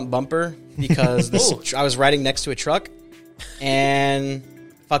replace my front bumper because I was riding next to a truck, and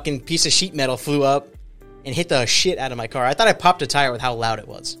fucking piece of sheet metal flew up and hit the shit out of my car. I thought I popped a tire with how loud it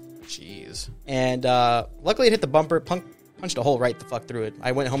was. Jeez. And luckily it hit the bumper, punched a hole right the fuck through it.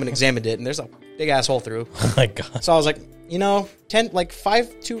 I went home and examined it, and there's a big ass hole through. Oh my god. So I was like,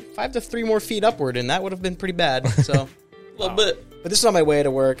 5 to 3 more feet upward, and that would have been pretty bad. So A little bit. But this is on my way to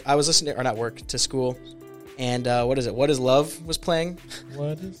work. I was listening, or not work, to school. And what is it? What is Love was playing.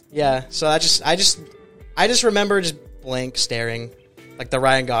 What is? Yeah. So I just remember just blank staring, like the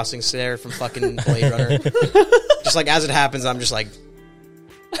Ryan Gosling stare from fucking Blade Runner. Just like as it happens, I'm just like,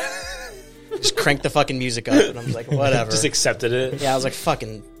 just crank the fucking music up, and I'm just like, whatever. Just accepted it. Yeah, I was like,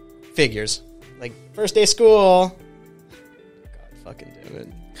 fucking figures. Like, first day of school. God fucking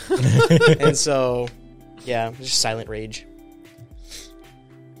damn it. And so, yeah, it was just silent rage.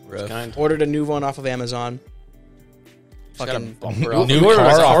 Rough. Ordered a new one off of Amazon. Fucking Bumper off. New You ordered car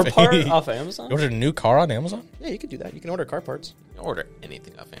a car off- part off of Amazon? You ordered a new car on Amazon? Yeah, you could do that. You can order car parts. Order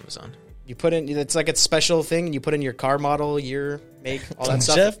anything off Amazon. You put in, it's like a special thing, and you put in your car model, year, make, all that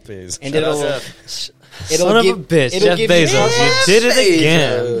stuff. Jeff Bezos. And Shout out it'll Son of a bitch. it'll Jeff give Bezos. You, You did it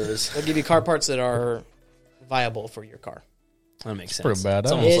again. it'll give you car parts that are viable for your car. That makes sense. pretty bad,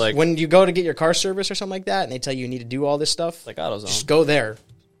 It's huh? almost It- like when you go to get your car service or something like that, and they tell you need to do all this stuff, like AutoZone. just go there.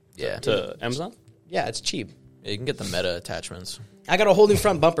 Yeah. To Amazon? Yeah, it's cheap. You can get the meta attachments. I got a whole new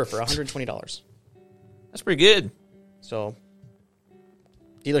front bumper for $120. That's pretty good. So,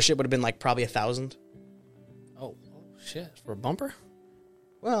 dealership would have been like probably $1,000. Oh, shit. For a bumper?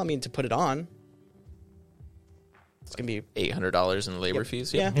 Well, I mean, to put it on, it's gonna be. $800 in labor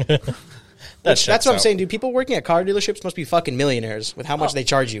fees. Yeah, That's that's what I'm saying, dude. People working at car dealerships must be fucking millionaires with how much they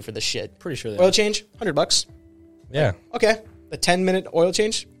charge you for this shit. Pretty sure they Oil are. change, $100. Yeah. Okay, a 10-minute oil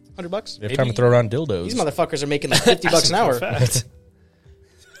change, $100. You have time to throw around dildos. These motherfuckers are making like $50 an hour. Fact.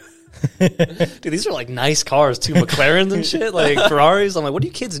 Dude, these are like nice cars too. McLarens and shit. Like Ferraris. I'm like, what are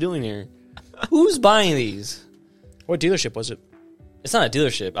you kids doing here? Who's buying these? What dealership was it? It's not a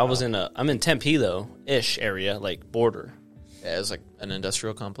dealership. I'm in Tempe though, ish area, like border. Yeah, it's like an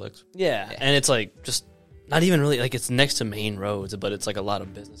industrial complex. Yeah. And it's like just not even really like it's next to main roads, but it's like a lot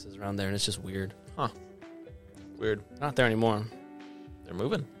of businesses around there, and it's just weird. Huh. Weird. Not there anymore. They're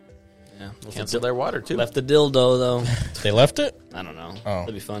moving. Yeah. Cancel their water, too. Left the dildo though. They left it? I don't know. Oh.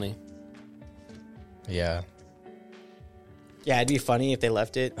 That'd be funny. Yeah. Yeah, it'd be funny if they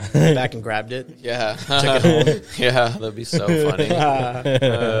left it, went back and grabbed it. Yeah. Yeah, that'd be so funny.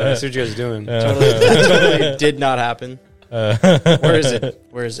 That's what you guys are doing. Totally did not happen. Where is it?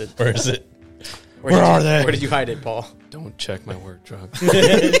 Where is it? Where is it? Where are they? Where did you hide it, Paul? Don't check my work truck.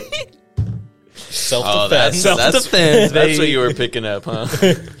 Oh, Self-defense. Self-defense, that's what you were picking up, huh?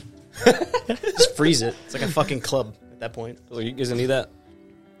 Just freeze it. It's like a fucking club at that point. So you guys need that?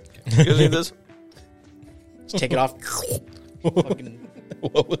 You guys need this? Just take it off. Fucking,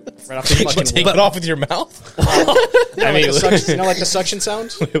 right off the fucking Take it off with your mouth? I mean, like the suction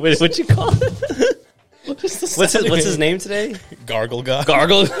sound? what'd you call it? What's his name today? Gargle guy.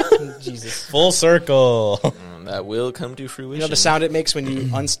 Gargle. Jesus. Full circle. That will come to fruition. You know the sound it makes when you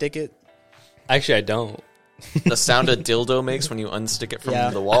unstick it? Actually, I don't. The sound a dildo makes when you unstick it from Yeah.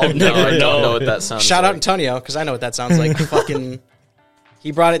 the wall? I've No, never I don't known. know what that sounds Shout like. out Antonio, because I know what that sounds like. Fucking,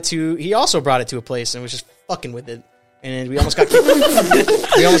 he also brought it to a place and was just fucking with it. And we almost got kicked,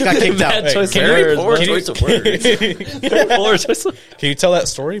 out. Bad choice of Very words, poor bro. choice of words. Poor choice of- Can you tell that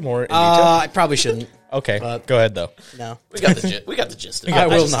story more in detail? I probably shouldn't. Okay, but- go ahead, though. No. We got the gist of it. I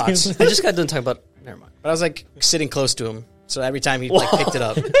will not. I just got done talking about. Never mind. But I was like sitting close to him. So every time he like picked it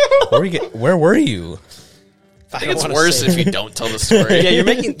up. Where were you? I think it's worse if you don't tell the story. Yeah,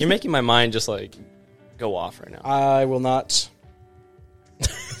 you're making my mind just like go off right now. I will not.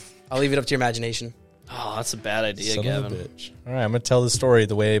 I'll leave it up to your imagination. Oh, that's a bad idea, Son Gavin. of a bitch. All right, I'm going to tell the story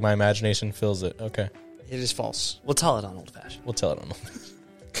the way my imagination fills it. Okay. It is false. We'll tell it on old fashioned. We'll tell it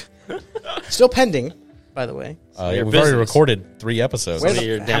on Still pending, by the way. yeah, your we've already business. recorded 3 episodes. Where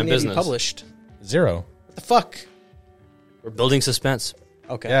your how damn many have business. you published? 0. What the fuck? We're building suspense.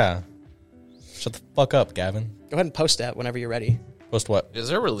 Okay. Yeah. Shut the fuck up, Gavin. Go ahead and post that whenever you're ready. Post what? Is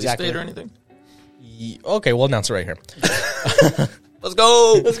there a release Exactly. date or anything? Okay, we'll announce it right here. Let's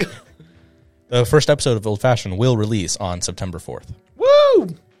go. The first episode of Old Fashioned will release on September 4th.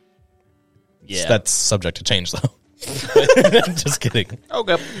 Woo! Yeah. That's subject to change, though. Just kidding.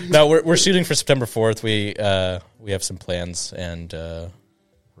 Okay. No, we're shooting for September 4th. We have some plans, and we're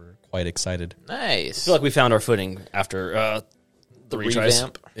quite excited. I Nice. feel like we found our footing after The 3 tries.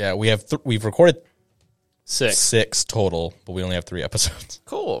 revamp. Yeah, we have we've recorded 6. 6 total, but we only have 3 episodes.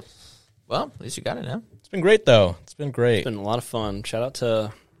 Cool. Well, at least you got it now. It's been great, though. It's been great. It's been a lot of fun. Shout out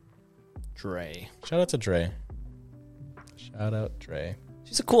to Dre. Shout out to Dre. Shout out Dre.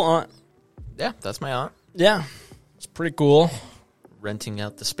 She's a cool aunt. Yeah, that's my aunt. Yeah. It's pretty cool. Renting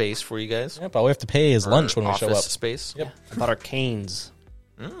out the space for you guys. Yep, all we have to pay is lunch when we show up. Office space. Yep. I bought our canes.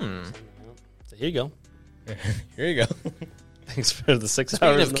 Mm. So here you go. Here you go. Thanks for the 6 Speaking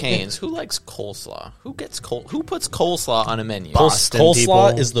hours. of canes, who likes coleslaw? Who puts coleslaw on a menu? Boston Coleslaw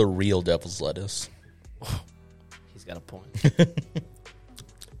people. is the real devil's lettuce. He's got a point.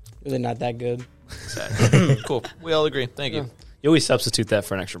 Really not that good. Exactly. Cool. We all agree. Thank you. You always substitute that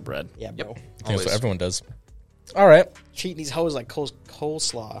for an extra bread. Yeah, bro. I think that's Always. what everyone does. All right. Treating these hoes like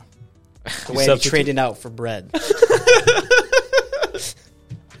coleslaw. The You way I substitute- traded out for bread.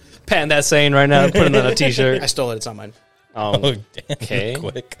 Patting that saying right now, putting it on a I t-shirt. stole it. It's not mine. Oh, damn. Okay.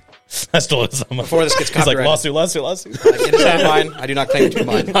 Quick. I stole it. Before this gets He's like, copyrighted. lawsuit. It is not mine. I do not claim it to be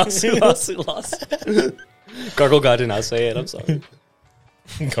mine. Lawsuit. Gargle God did not say it. I'm sorry.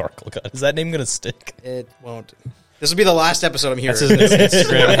 Gargle God. Is that name going to stick? It won't. This will be the last episode I'm here. That's his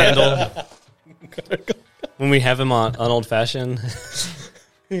Instagram handle. When we have him on Old Fashioned,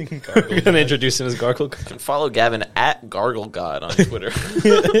 we're going to introduce him as Gargle God. You can follow Gavin at Gargle God on Twitter.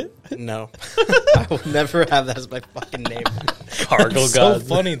 No. I will never have that as my fucking name. Gargle It's so God.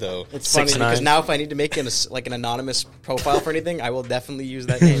 funny, though. It's funny 6'9". because now if I need to make an anonymous profile for anything, I will definitely use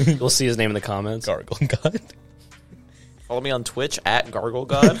that name. We'll see his name in the comments. Gargle God. Follow me on Twitch at Gargle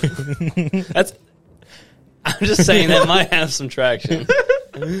God. That's. I'm just saying that might have some traction.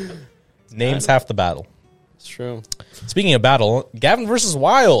 Name's half the battle. It's true. Speaking of battle, Gavin versus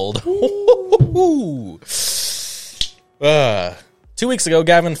Wild. 2 weeks ago,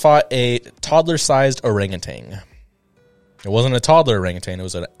 Gavin fought a toddler-sized orangutan. It wasn't a toddler orangutan. It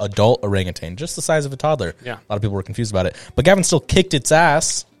was an adult orangutan, just the size of a toddler. Yeah. A lot of people were confused about it. But Gavin still kicked its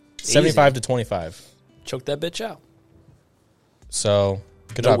ass, 75 to 25. Choke that bitch out. So,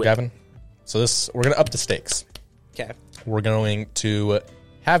 good No job, whip. Gavin. So we're going to up the stakes. Okay. We're going to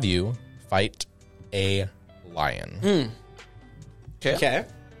have you fight a lion. Okay.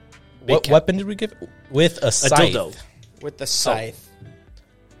 What cat. weapon did we give? With a A scythe. dildo. With the scythe.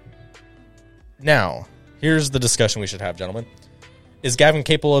 Now, here's the discussion we should have, gentlemen. Is Gavin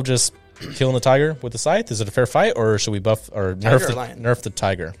capable of just killing the tiger with the scythe? Is it a fair fight, or should we buff or Tiger or lion? nerf the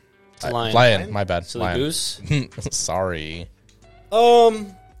tiger? It's a lion. Lion, my bad. So the Lion. goose. Sorry.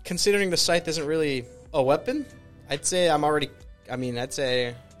 Considering the scythe isn't really a weapon, I'd say I'd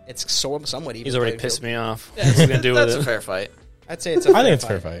say it's somewhat even. He's already playing pissed field. me off. What's he gonna do with That's a it? fair fight. I'd say it's a I think it's a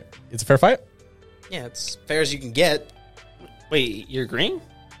fair fight. It's a fair fight? Yeah, it's fair as you can get. Wait, you're green?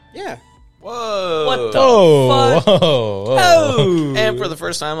 Yeah. Whoa. What the Oh, fuck? whoa. And for the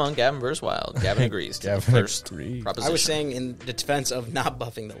first time on Gavin vs. Wild, Gavin agrees to the Gavin first agrees. proposition. I was saying in the defense of not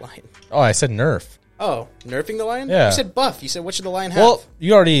buffing the lion. Oh, I said nerf. Oh, nerfing the lion? Yeah. You said buff. You said what should the lion have? Well,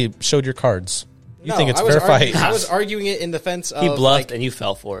 you already showed your cards. You No, think it's I a was fair fight. I was arguing it in the defense of He bluffed and you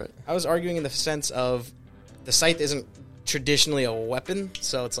fell for it. I was arguing in the sense of the scythe isn't traditionally a weapon,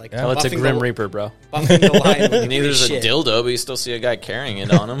 so it's like Yeah. Oh, it's a buffing Grim the, Reaper, bro. buffing the lion. would be Neither is a shit. dildo, but you still see a guy carrying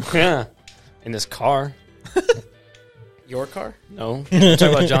it on him. Yeah. In this car. Your car? No. I'm talking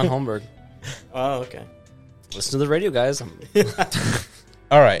about John Holmberg. Oh, okay. Listen to the radio, guys.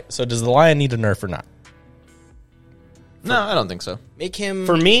 All right. So does the lion need a nerf or not? No, I don't think so. Make him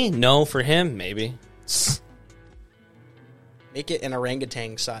For me, no. For him, maybe. make it an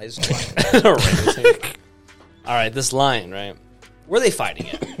orangutan sized lion. All right, this lion, right? Where are they fighting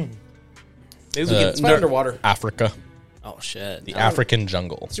it? Maybe we Let's can fight underwater. Africa. Oh shit! The African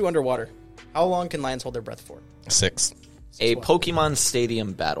jungle. Let's do underwater. How long can lions hold their breath for? 6. A Pokemon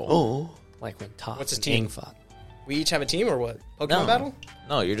Stadium battle. Like when Top What's his and team? Aang fought. We each have a team or what? Pokemon No. battle?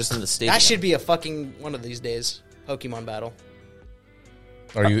 No, you're just in the stadium. That should be a fucking one of these days. Pokemon battle.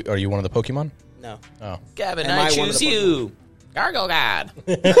 Are you one of the Pokemon? No. Oh, Gavin, Am I I one of choose the you. Gargo God.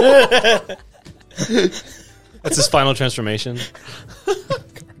 That's his final transformation.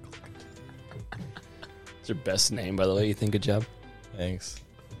 It's your best name, by the way. Ethan, good job. thanks.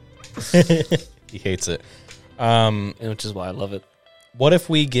 He hates it. And which is why I love it. What if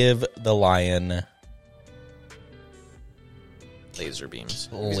we give the lion Laser beams. He's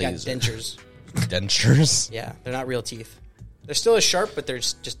got laser dentures. dentures? Yeah, they're not real teeth. They're still as sharp, but they're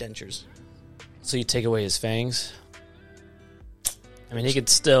just dentures. So you take away his fangs. I mean, he could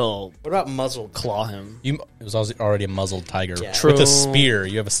still What about muzzle? claw him. It was already a muzzled tiger. Yeah. True. With a spear,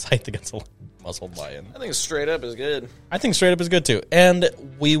 you have a scythe against a muzzled lion. I think straight up is good. I think straight up is good too. And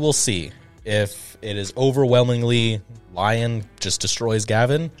we will see if it is overwhelmingly lion just destroys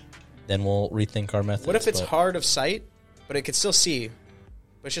Gavin, then we'll rethink our methods. What if it's but- hard of sight, but it could still see,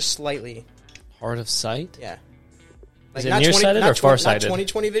 but it's just slightly? Hard of sight? Yeah. Is it nearsighted or farsighted? Not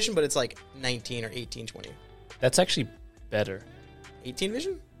 20/20 vision, but it's like 19 or 18/20. That's actually better. 18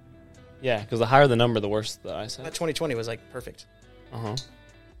 vision? Yeah, because the higher the number, the worse the eyesight. That 20/20 was like perfect. Uh-huh.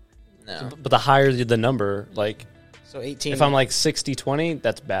 No. But the higher the number, like, So 18. if I'm like 60-20,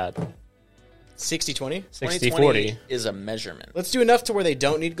 that's bad. 60/20. 60-40. is a measurement, Let's do enough to where they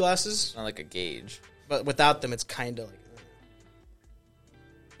don't need glasses, not like a gauge. but without them, it's kind of like,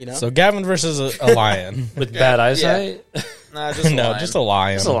 you know. So Gavin versus a lion. With bad eyesight? Nah, just No, just a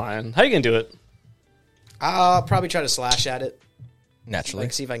lion. It's a lion. How you going to do it? I'll probably try to slash at it, Naturally.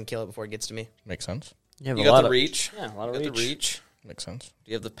 like see if I can kill it before it gets to me. Makes sense. You, You got the reach. Yeah, a lot of You got the reach. reach. Makes sense.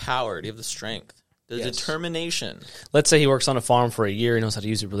 Do you have the power? Do you have the strength? The Yes. determination? Let's say he works on a farm for a year, he knows how to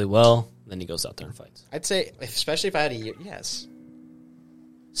use it really well, then he goes out there and fights. I'd say, especially if I had a year, yes,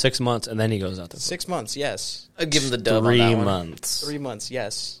 6 months, and then he goes out there. 6 months, yes, I'd give him the dub on 3 that one. months. 3 months,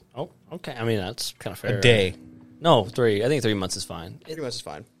 yes, Oh, okay. I mean, that's kind of fair. A day. No, 3. I think 3 months is fine. 3 months is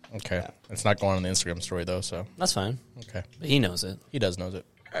fine. Okay. Yeah. It's not going on the Instagram story though, so That's fine. okay. But he knows it. He does knows it.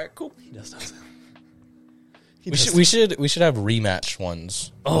 All right, cool. He does know it. We should have rematch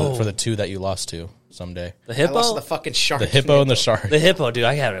ones for the two that you lost to someday. The I hippo? lost to the fucking shark. The hippo and the shark. The hippo, dude.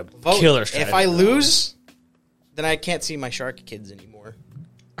 I had a Vote. killer strategy. If I lose, then I can't see my shark kids anymore.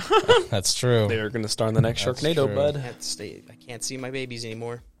 That's true. They're going to star in the next That's Sharknado, true. bud. I can't see my babies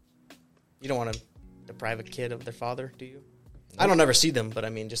anymore. You don't want to deprive a kid of their father, do you? I don't ever see them, but I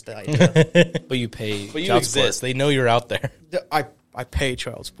mean, just the idea. But you pay But you child exist. support. They know you're out there. I pay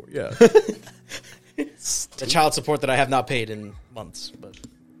child support, yeah. The child support that I have not paid in months, but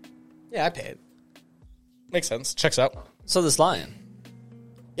yeah, I pay it. Makes sense. Checks out. So this lion.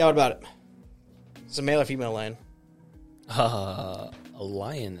 Yeah, what about it? It's a male or female lion? A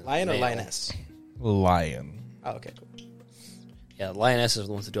lion. is Lion or male. lioness? Lion. Oh, okay, cool. Yeah, lionesses are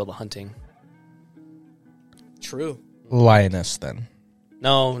the ones that do all the hunting. True. Lioness then.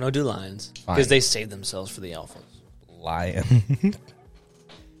 No, do lions. Fine. Because they save themselves for the alphas. Lion.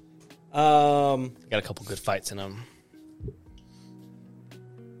 They got a couple good fights in them.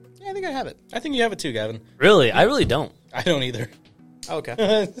 Yeah, I think I have it. I think you have it too, Gavin. Really? I really don't. I don't either. Oh,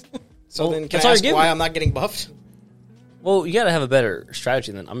 okay. So Well, then, can that's I all ask you're why giving. I'm not getting buffed? Well, you got to have a better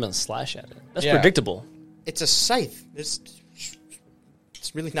strategy than I'm going to slash at it. That's Yeah. predictable. It's a scythe. It's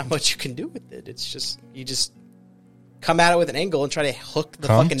really not much you can do with it. It's just you just come at it with an angle and try to hook the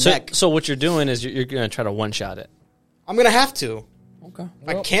fucking neck. So what you're doing is you're going to try to one-shot it. I'm gonna have to. Okay. If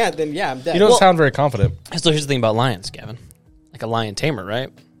I can't, then yeah, I'm dead. You don't Well, sound very confident. So here's the thing about lions, Gavin. Like a lion tamer, right?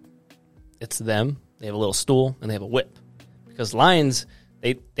 It's them. They have a little stool and they have a whip. Because lions,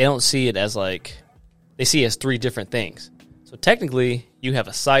 they don't see it as like, they see it as 3 different things. So technically, you have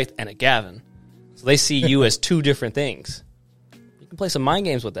a scythe and a Gavin. So they see you as 2 different things. You can play some mind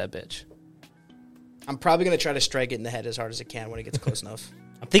games with that bitch. I'm probably gonna try to strike it in the head as hard as I can when it gets close enough.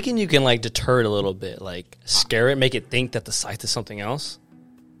 I'm thinking you can like deter it a little bit, like scare it, make it think that the scythe is something else.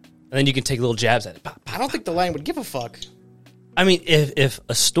 And then you can take little jabs at it. Pop, pop. I don't think the lion would give a fuck. I mean, if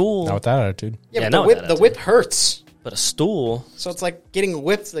a stool, Not with that attitude. Yeah, Yeah, but no, the whip, that the whip hurts. but a stool So it's like getting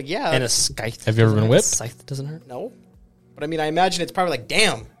whipped. Like yeah, and a scythe. Have you ever been doesn't hurt? whipped? Scythe doesn't hurt. no. But I mean, I imagine it's probably like,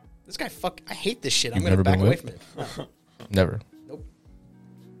 damn, this guy I hate this shit. I'm You've gonna never back been away whipped? from it. No. Never. Nope.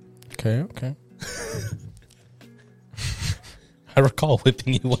 Okay. I recall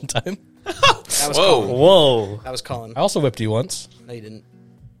whipping you one time. That was Whoa. Colin. Whoa, That was Colin. I also whipped you once. No, you didn't.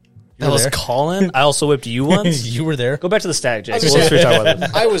 that were was there. Colin. I also whipped you once. You were there. Go back to the static, Jake. was Let's gonna say- talk about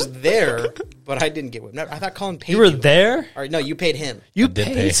this. I was there, but I didn't get whipped. No, I thought Colin paid You were there. All right, no, you paid him. You did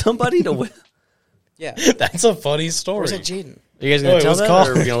paid pay. somebody to whip. Yeah. That's a funny story. Where's that Jaden? Are you guys going Oh, to it tell was that, called-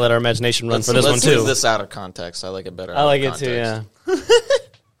 or are we going to let our imagination run for this one let's too? leave this out of context. I like it better. I like it too. Yeah.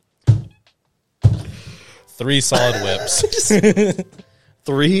 3 solid whips.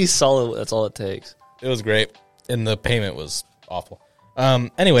 3 solid. That's all it takes. It was great, and the payment was awful.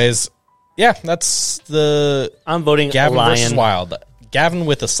 Anyways, yeah, that's the I'm voting Gavin versus lion. Wild. Gavin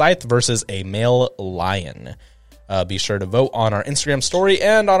with a scythe versus a male lion. Be sure to vote on our Instagram story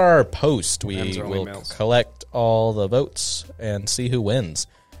and on our post. We Lambs are only will males. collect all the votes and see who wins.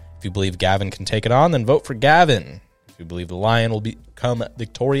 If you believe Gavin can take it on, then vote for Gavin. If you believe the lion will become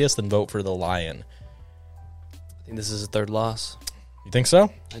victorious, then vote for the lion. I think this is a third loss. You think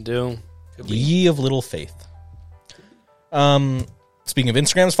so? I do. Ye of little faith. Speaking of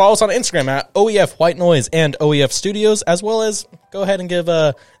Instagrams, follow us on Instagram at OEF White Noise and OEF Studios, as well as go ahead and give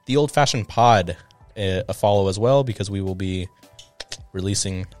the Old Fashioned Pod a follow as well, because we will be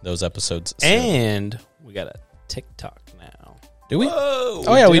releasing those episodes soon. And we got a TikTok now. Do we? Whoa.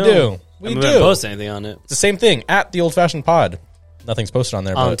 Oh yeah, we do. We We do. haven't posted anything on it. It's the same thing at the Old Fashioned Pod. Nothing's posted on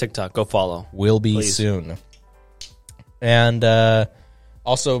there, On but TikTok, go follow. will be Please. soon. And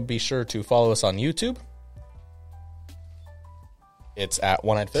also be sure to follow us on YouTube. It's at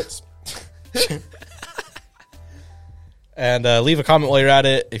One Eyed Fits. And leave a comment while you're at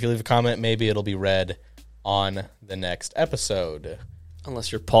it. If you leave a comment, maybe it'll be read on the next episode.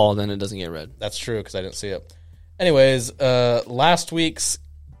 Unless you're Paul, then it doesn't get read. That's true, because I didn't see it. Anyways, last week's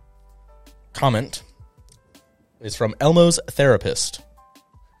comment is from Elmo's therapist.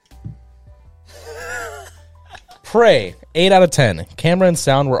 Prey, 8 out of 10. Camera and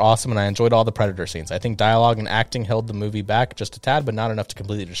sound were awesome, and I enjoyed all the Predator scenes. I think dialogue and acting held the movie back just a tad, but not enough to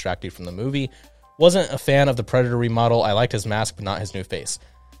completely distract you from the movie. Wasn't a fan of the Predator remodel. I liked his mask, but not his new face.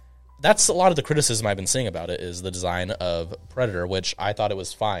 That's a lot of the criticism I've been seeing about it, is the design of Predator, which I thought it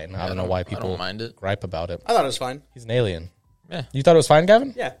was fine. I don't know why people don't mind it. gripe about it. I thought it was fine. He's an alien. Yeah. You thought it was fine,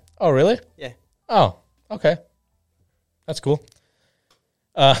 Gavin? Yeah. Oh, really? Yeah. Oh, okay. That's cool.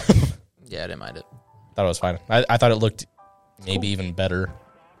 Yeah, I didn't mind it. Thought it was fine. I thought it looked maybe even better.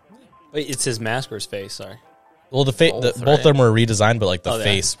 Wait, it's his mask or his face? Sorry. Well, both of them were redesigned, but like the Oh, yeah.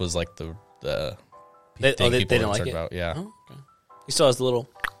 face was like the They, thing they people didn't were like concerned it. about. Yeah, Oh, okay. He still has the little.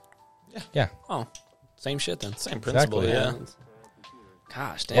 yeah. Oh, same shit then. Same principle, Exactly, yeah.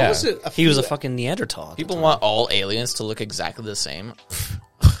 Gosh, damn. Yeah. Was it He was a fucking Neanderthal. People want all aliens to look exactly the same.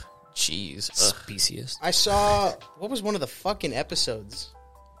 Jeez. Ugh. Speciest. I saw, what was one of the fucking episodes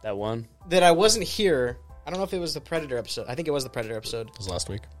That one. that I wasn't here? I don't know if it was the Predator episode. I think it was the Predator episode. It was last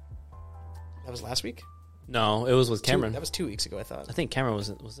week. That was last week? No, it was with Cameron. That was 2 weeks ago, I thought. I think Cameron was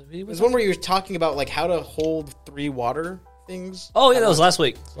it. Was it? It was one where you were talking about like how to hold 3 water things. Oh yeah, that was last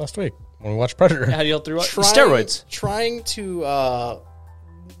week. It was last week when we watched Predator. How do you all through Trying- steroids? Trying to,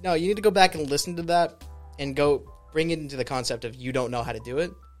 no, you need to go back and listen to that and go bring it into the concept of you don't know how to do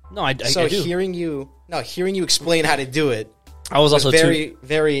it. No, I So do. hearing you explain how to do it I was was also very,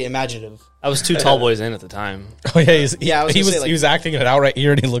 very imaginative. I was 2 tall boys in at the time. Oh yeah, Yeah, I was he gonna was say, like- he was acting it out right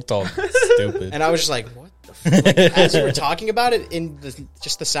here, and he looked all stupid. And I was just like, what the fuck? Like, as you were talking about it, in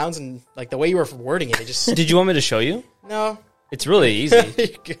just the sounds and like the way you were wording it, it just, Did you want me to show you? no. It's really easy.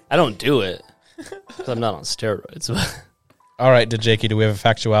 I don't do it because I'm not on steroids. All right, Jakey, do we have a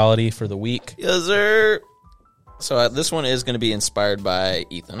factuality for the week? Yes, sir. So this one is going to be inspired by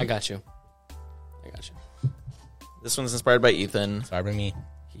Ethan. I got you. This one's inspired by Ethan. Sorry by me.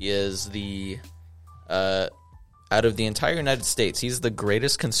 He is the, out of the entire United States, he's the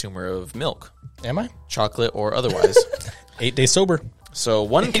greatest consumer of milk, Am I? chocolate or otherwise. 8 days sober. So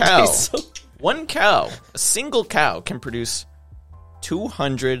one cow, a single cow can produce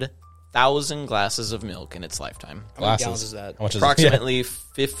 200,000 glasses of milk in its lifetime. How many gallons is that? How much is Approximately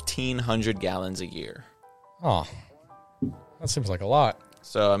 1,500 gallons a year. Oh, that seems like a lot.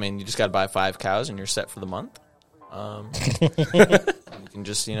 So, I mean, you just got to buy 5 cows and you're set for the month. You can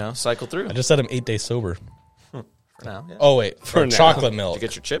just, cycle through I just said I'm 8 days sober. for now. Yeah. Oh wait, for now. chocolate Did milk. you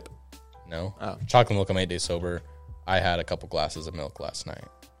get your chip? No, Oh. chocolate milk. I'm 8 days sober. I had a couple glasses of milk last night.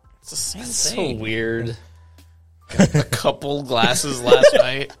 It's the same So thing. weird. A couple glasses last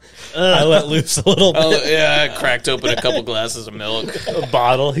night. I let loose a little bit, Oh, yeah, I cracked open a couple glasses of milk. A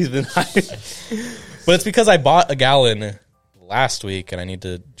bottle. He's been hiding. but it's because I bought a gallon last week and I need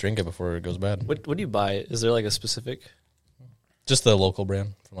to drink it before it goes bad. What do you buy? Is there like a specific? Just the local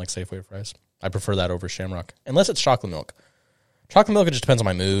brand from like Safeway or Fry's. I prefer that over Shamrock, unless it's chocolate milk. Chocolate milk, it just depends on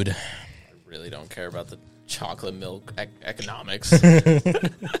my mood. I really don't care about the chocolate milk economics.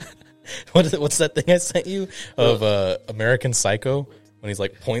 What's that thing I sent you of American Psycho when he's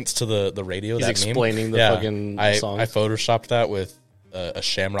like points to the radio? He's that meme? explaining the fucking I songs. photoshopped that with a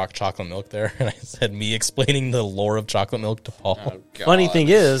Shamrock chocolate milk there, and I said me explaining the lore of chocolate milk to Paul. Oh, God. Funny thing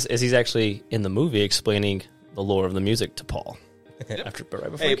is he's actually in the movie explaining the lore of the music to Paul. After,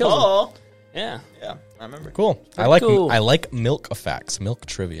 right before Hey, he kills him. Paul. Yeah. Yeah, I remember. Cool. Cool. I like milk facts, milk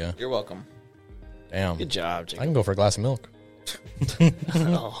trivia. You're welcome. Damn. Good job, I Jacob. can go for a glass of milk.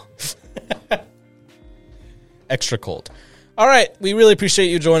 Oh. Extra cold. All right. We really appreciate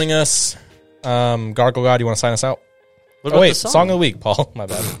you joining us. Gargle God, you want to sign us out? What Oh, about wait. the Song of the week, Paul. My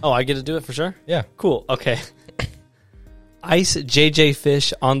bad. Oh, I get to do it for sure? Yeah. Cool. Okay. Ice JJ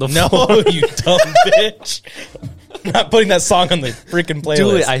Fish on the No, floor. you dumb bitch. I'm not putting that song on the freaking playlist.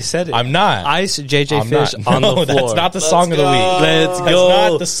 Do it. I said it. I'm not. Ice JJ I'm Fish not. on No, the floor. that's not the song of the go. week. Let's That's go.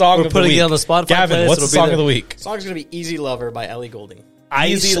 not the song We're of the putting week. it on the Spotify Gavin, playlist. what's the It'll be song there. of the week? Song's gonna be "Easy Lover" by Ellie Goulding.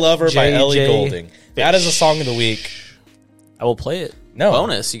 Easy Ice Lover by Ellie JJ Goulding. That is the song of the week. I will play it. No.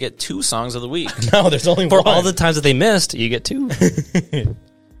 Bonus, you get 2 songs of the week. No, there's only For one. all the times that they missed, you get 2.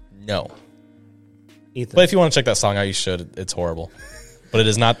 No. Ethan. But if you want to check that song out, you should. It's horrible. But it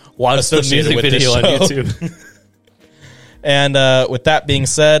is not Watch the associated music with video on this show. YouTube. And with that being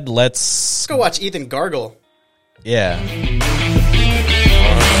said, let's... Let's go watch Ethan gargle. Yeah.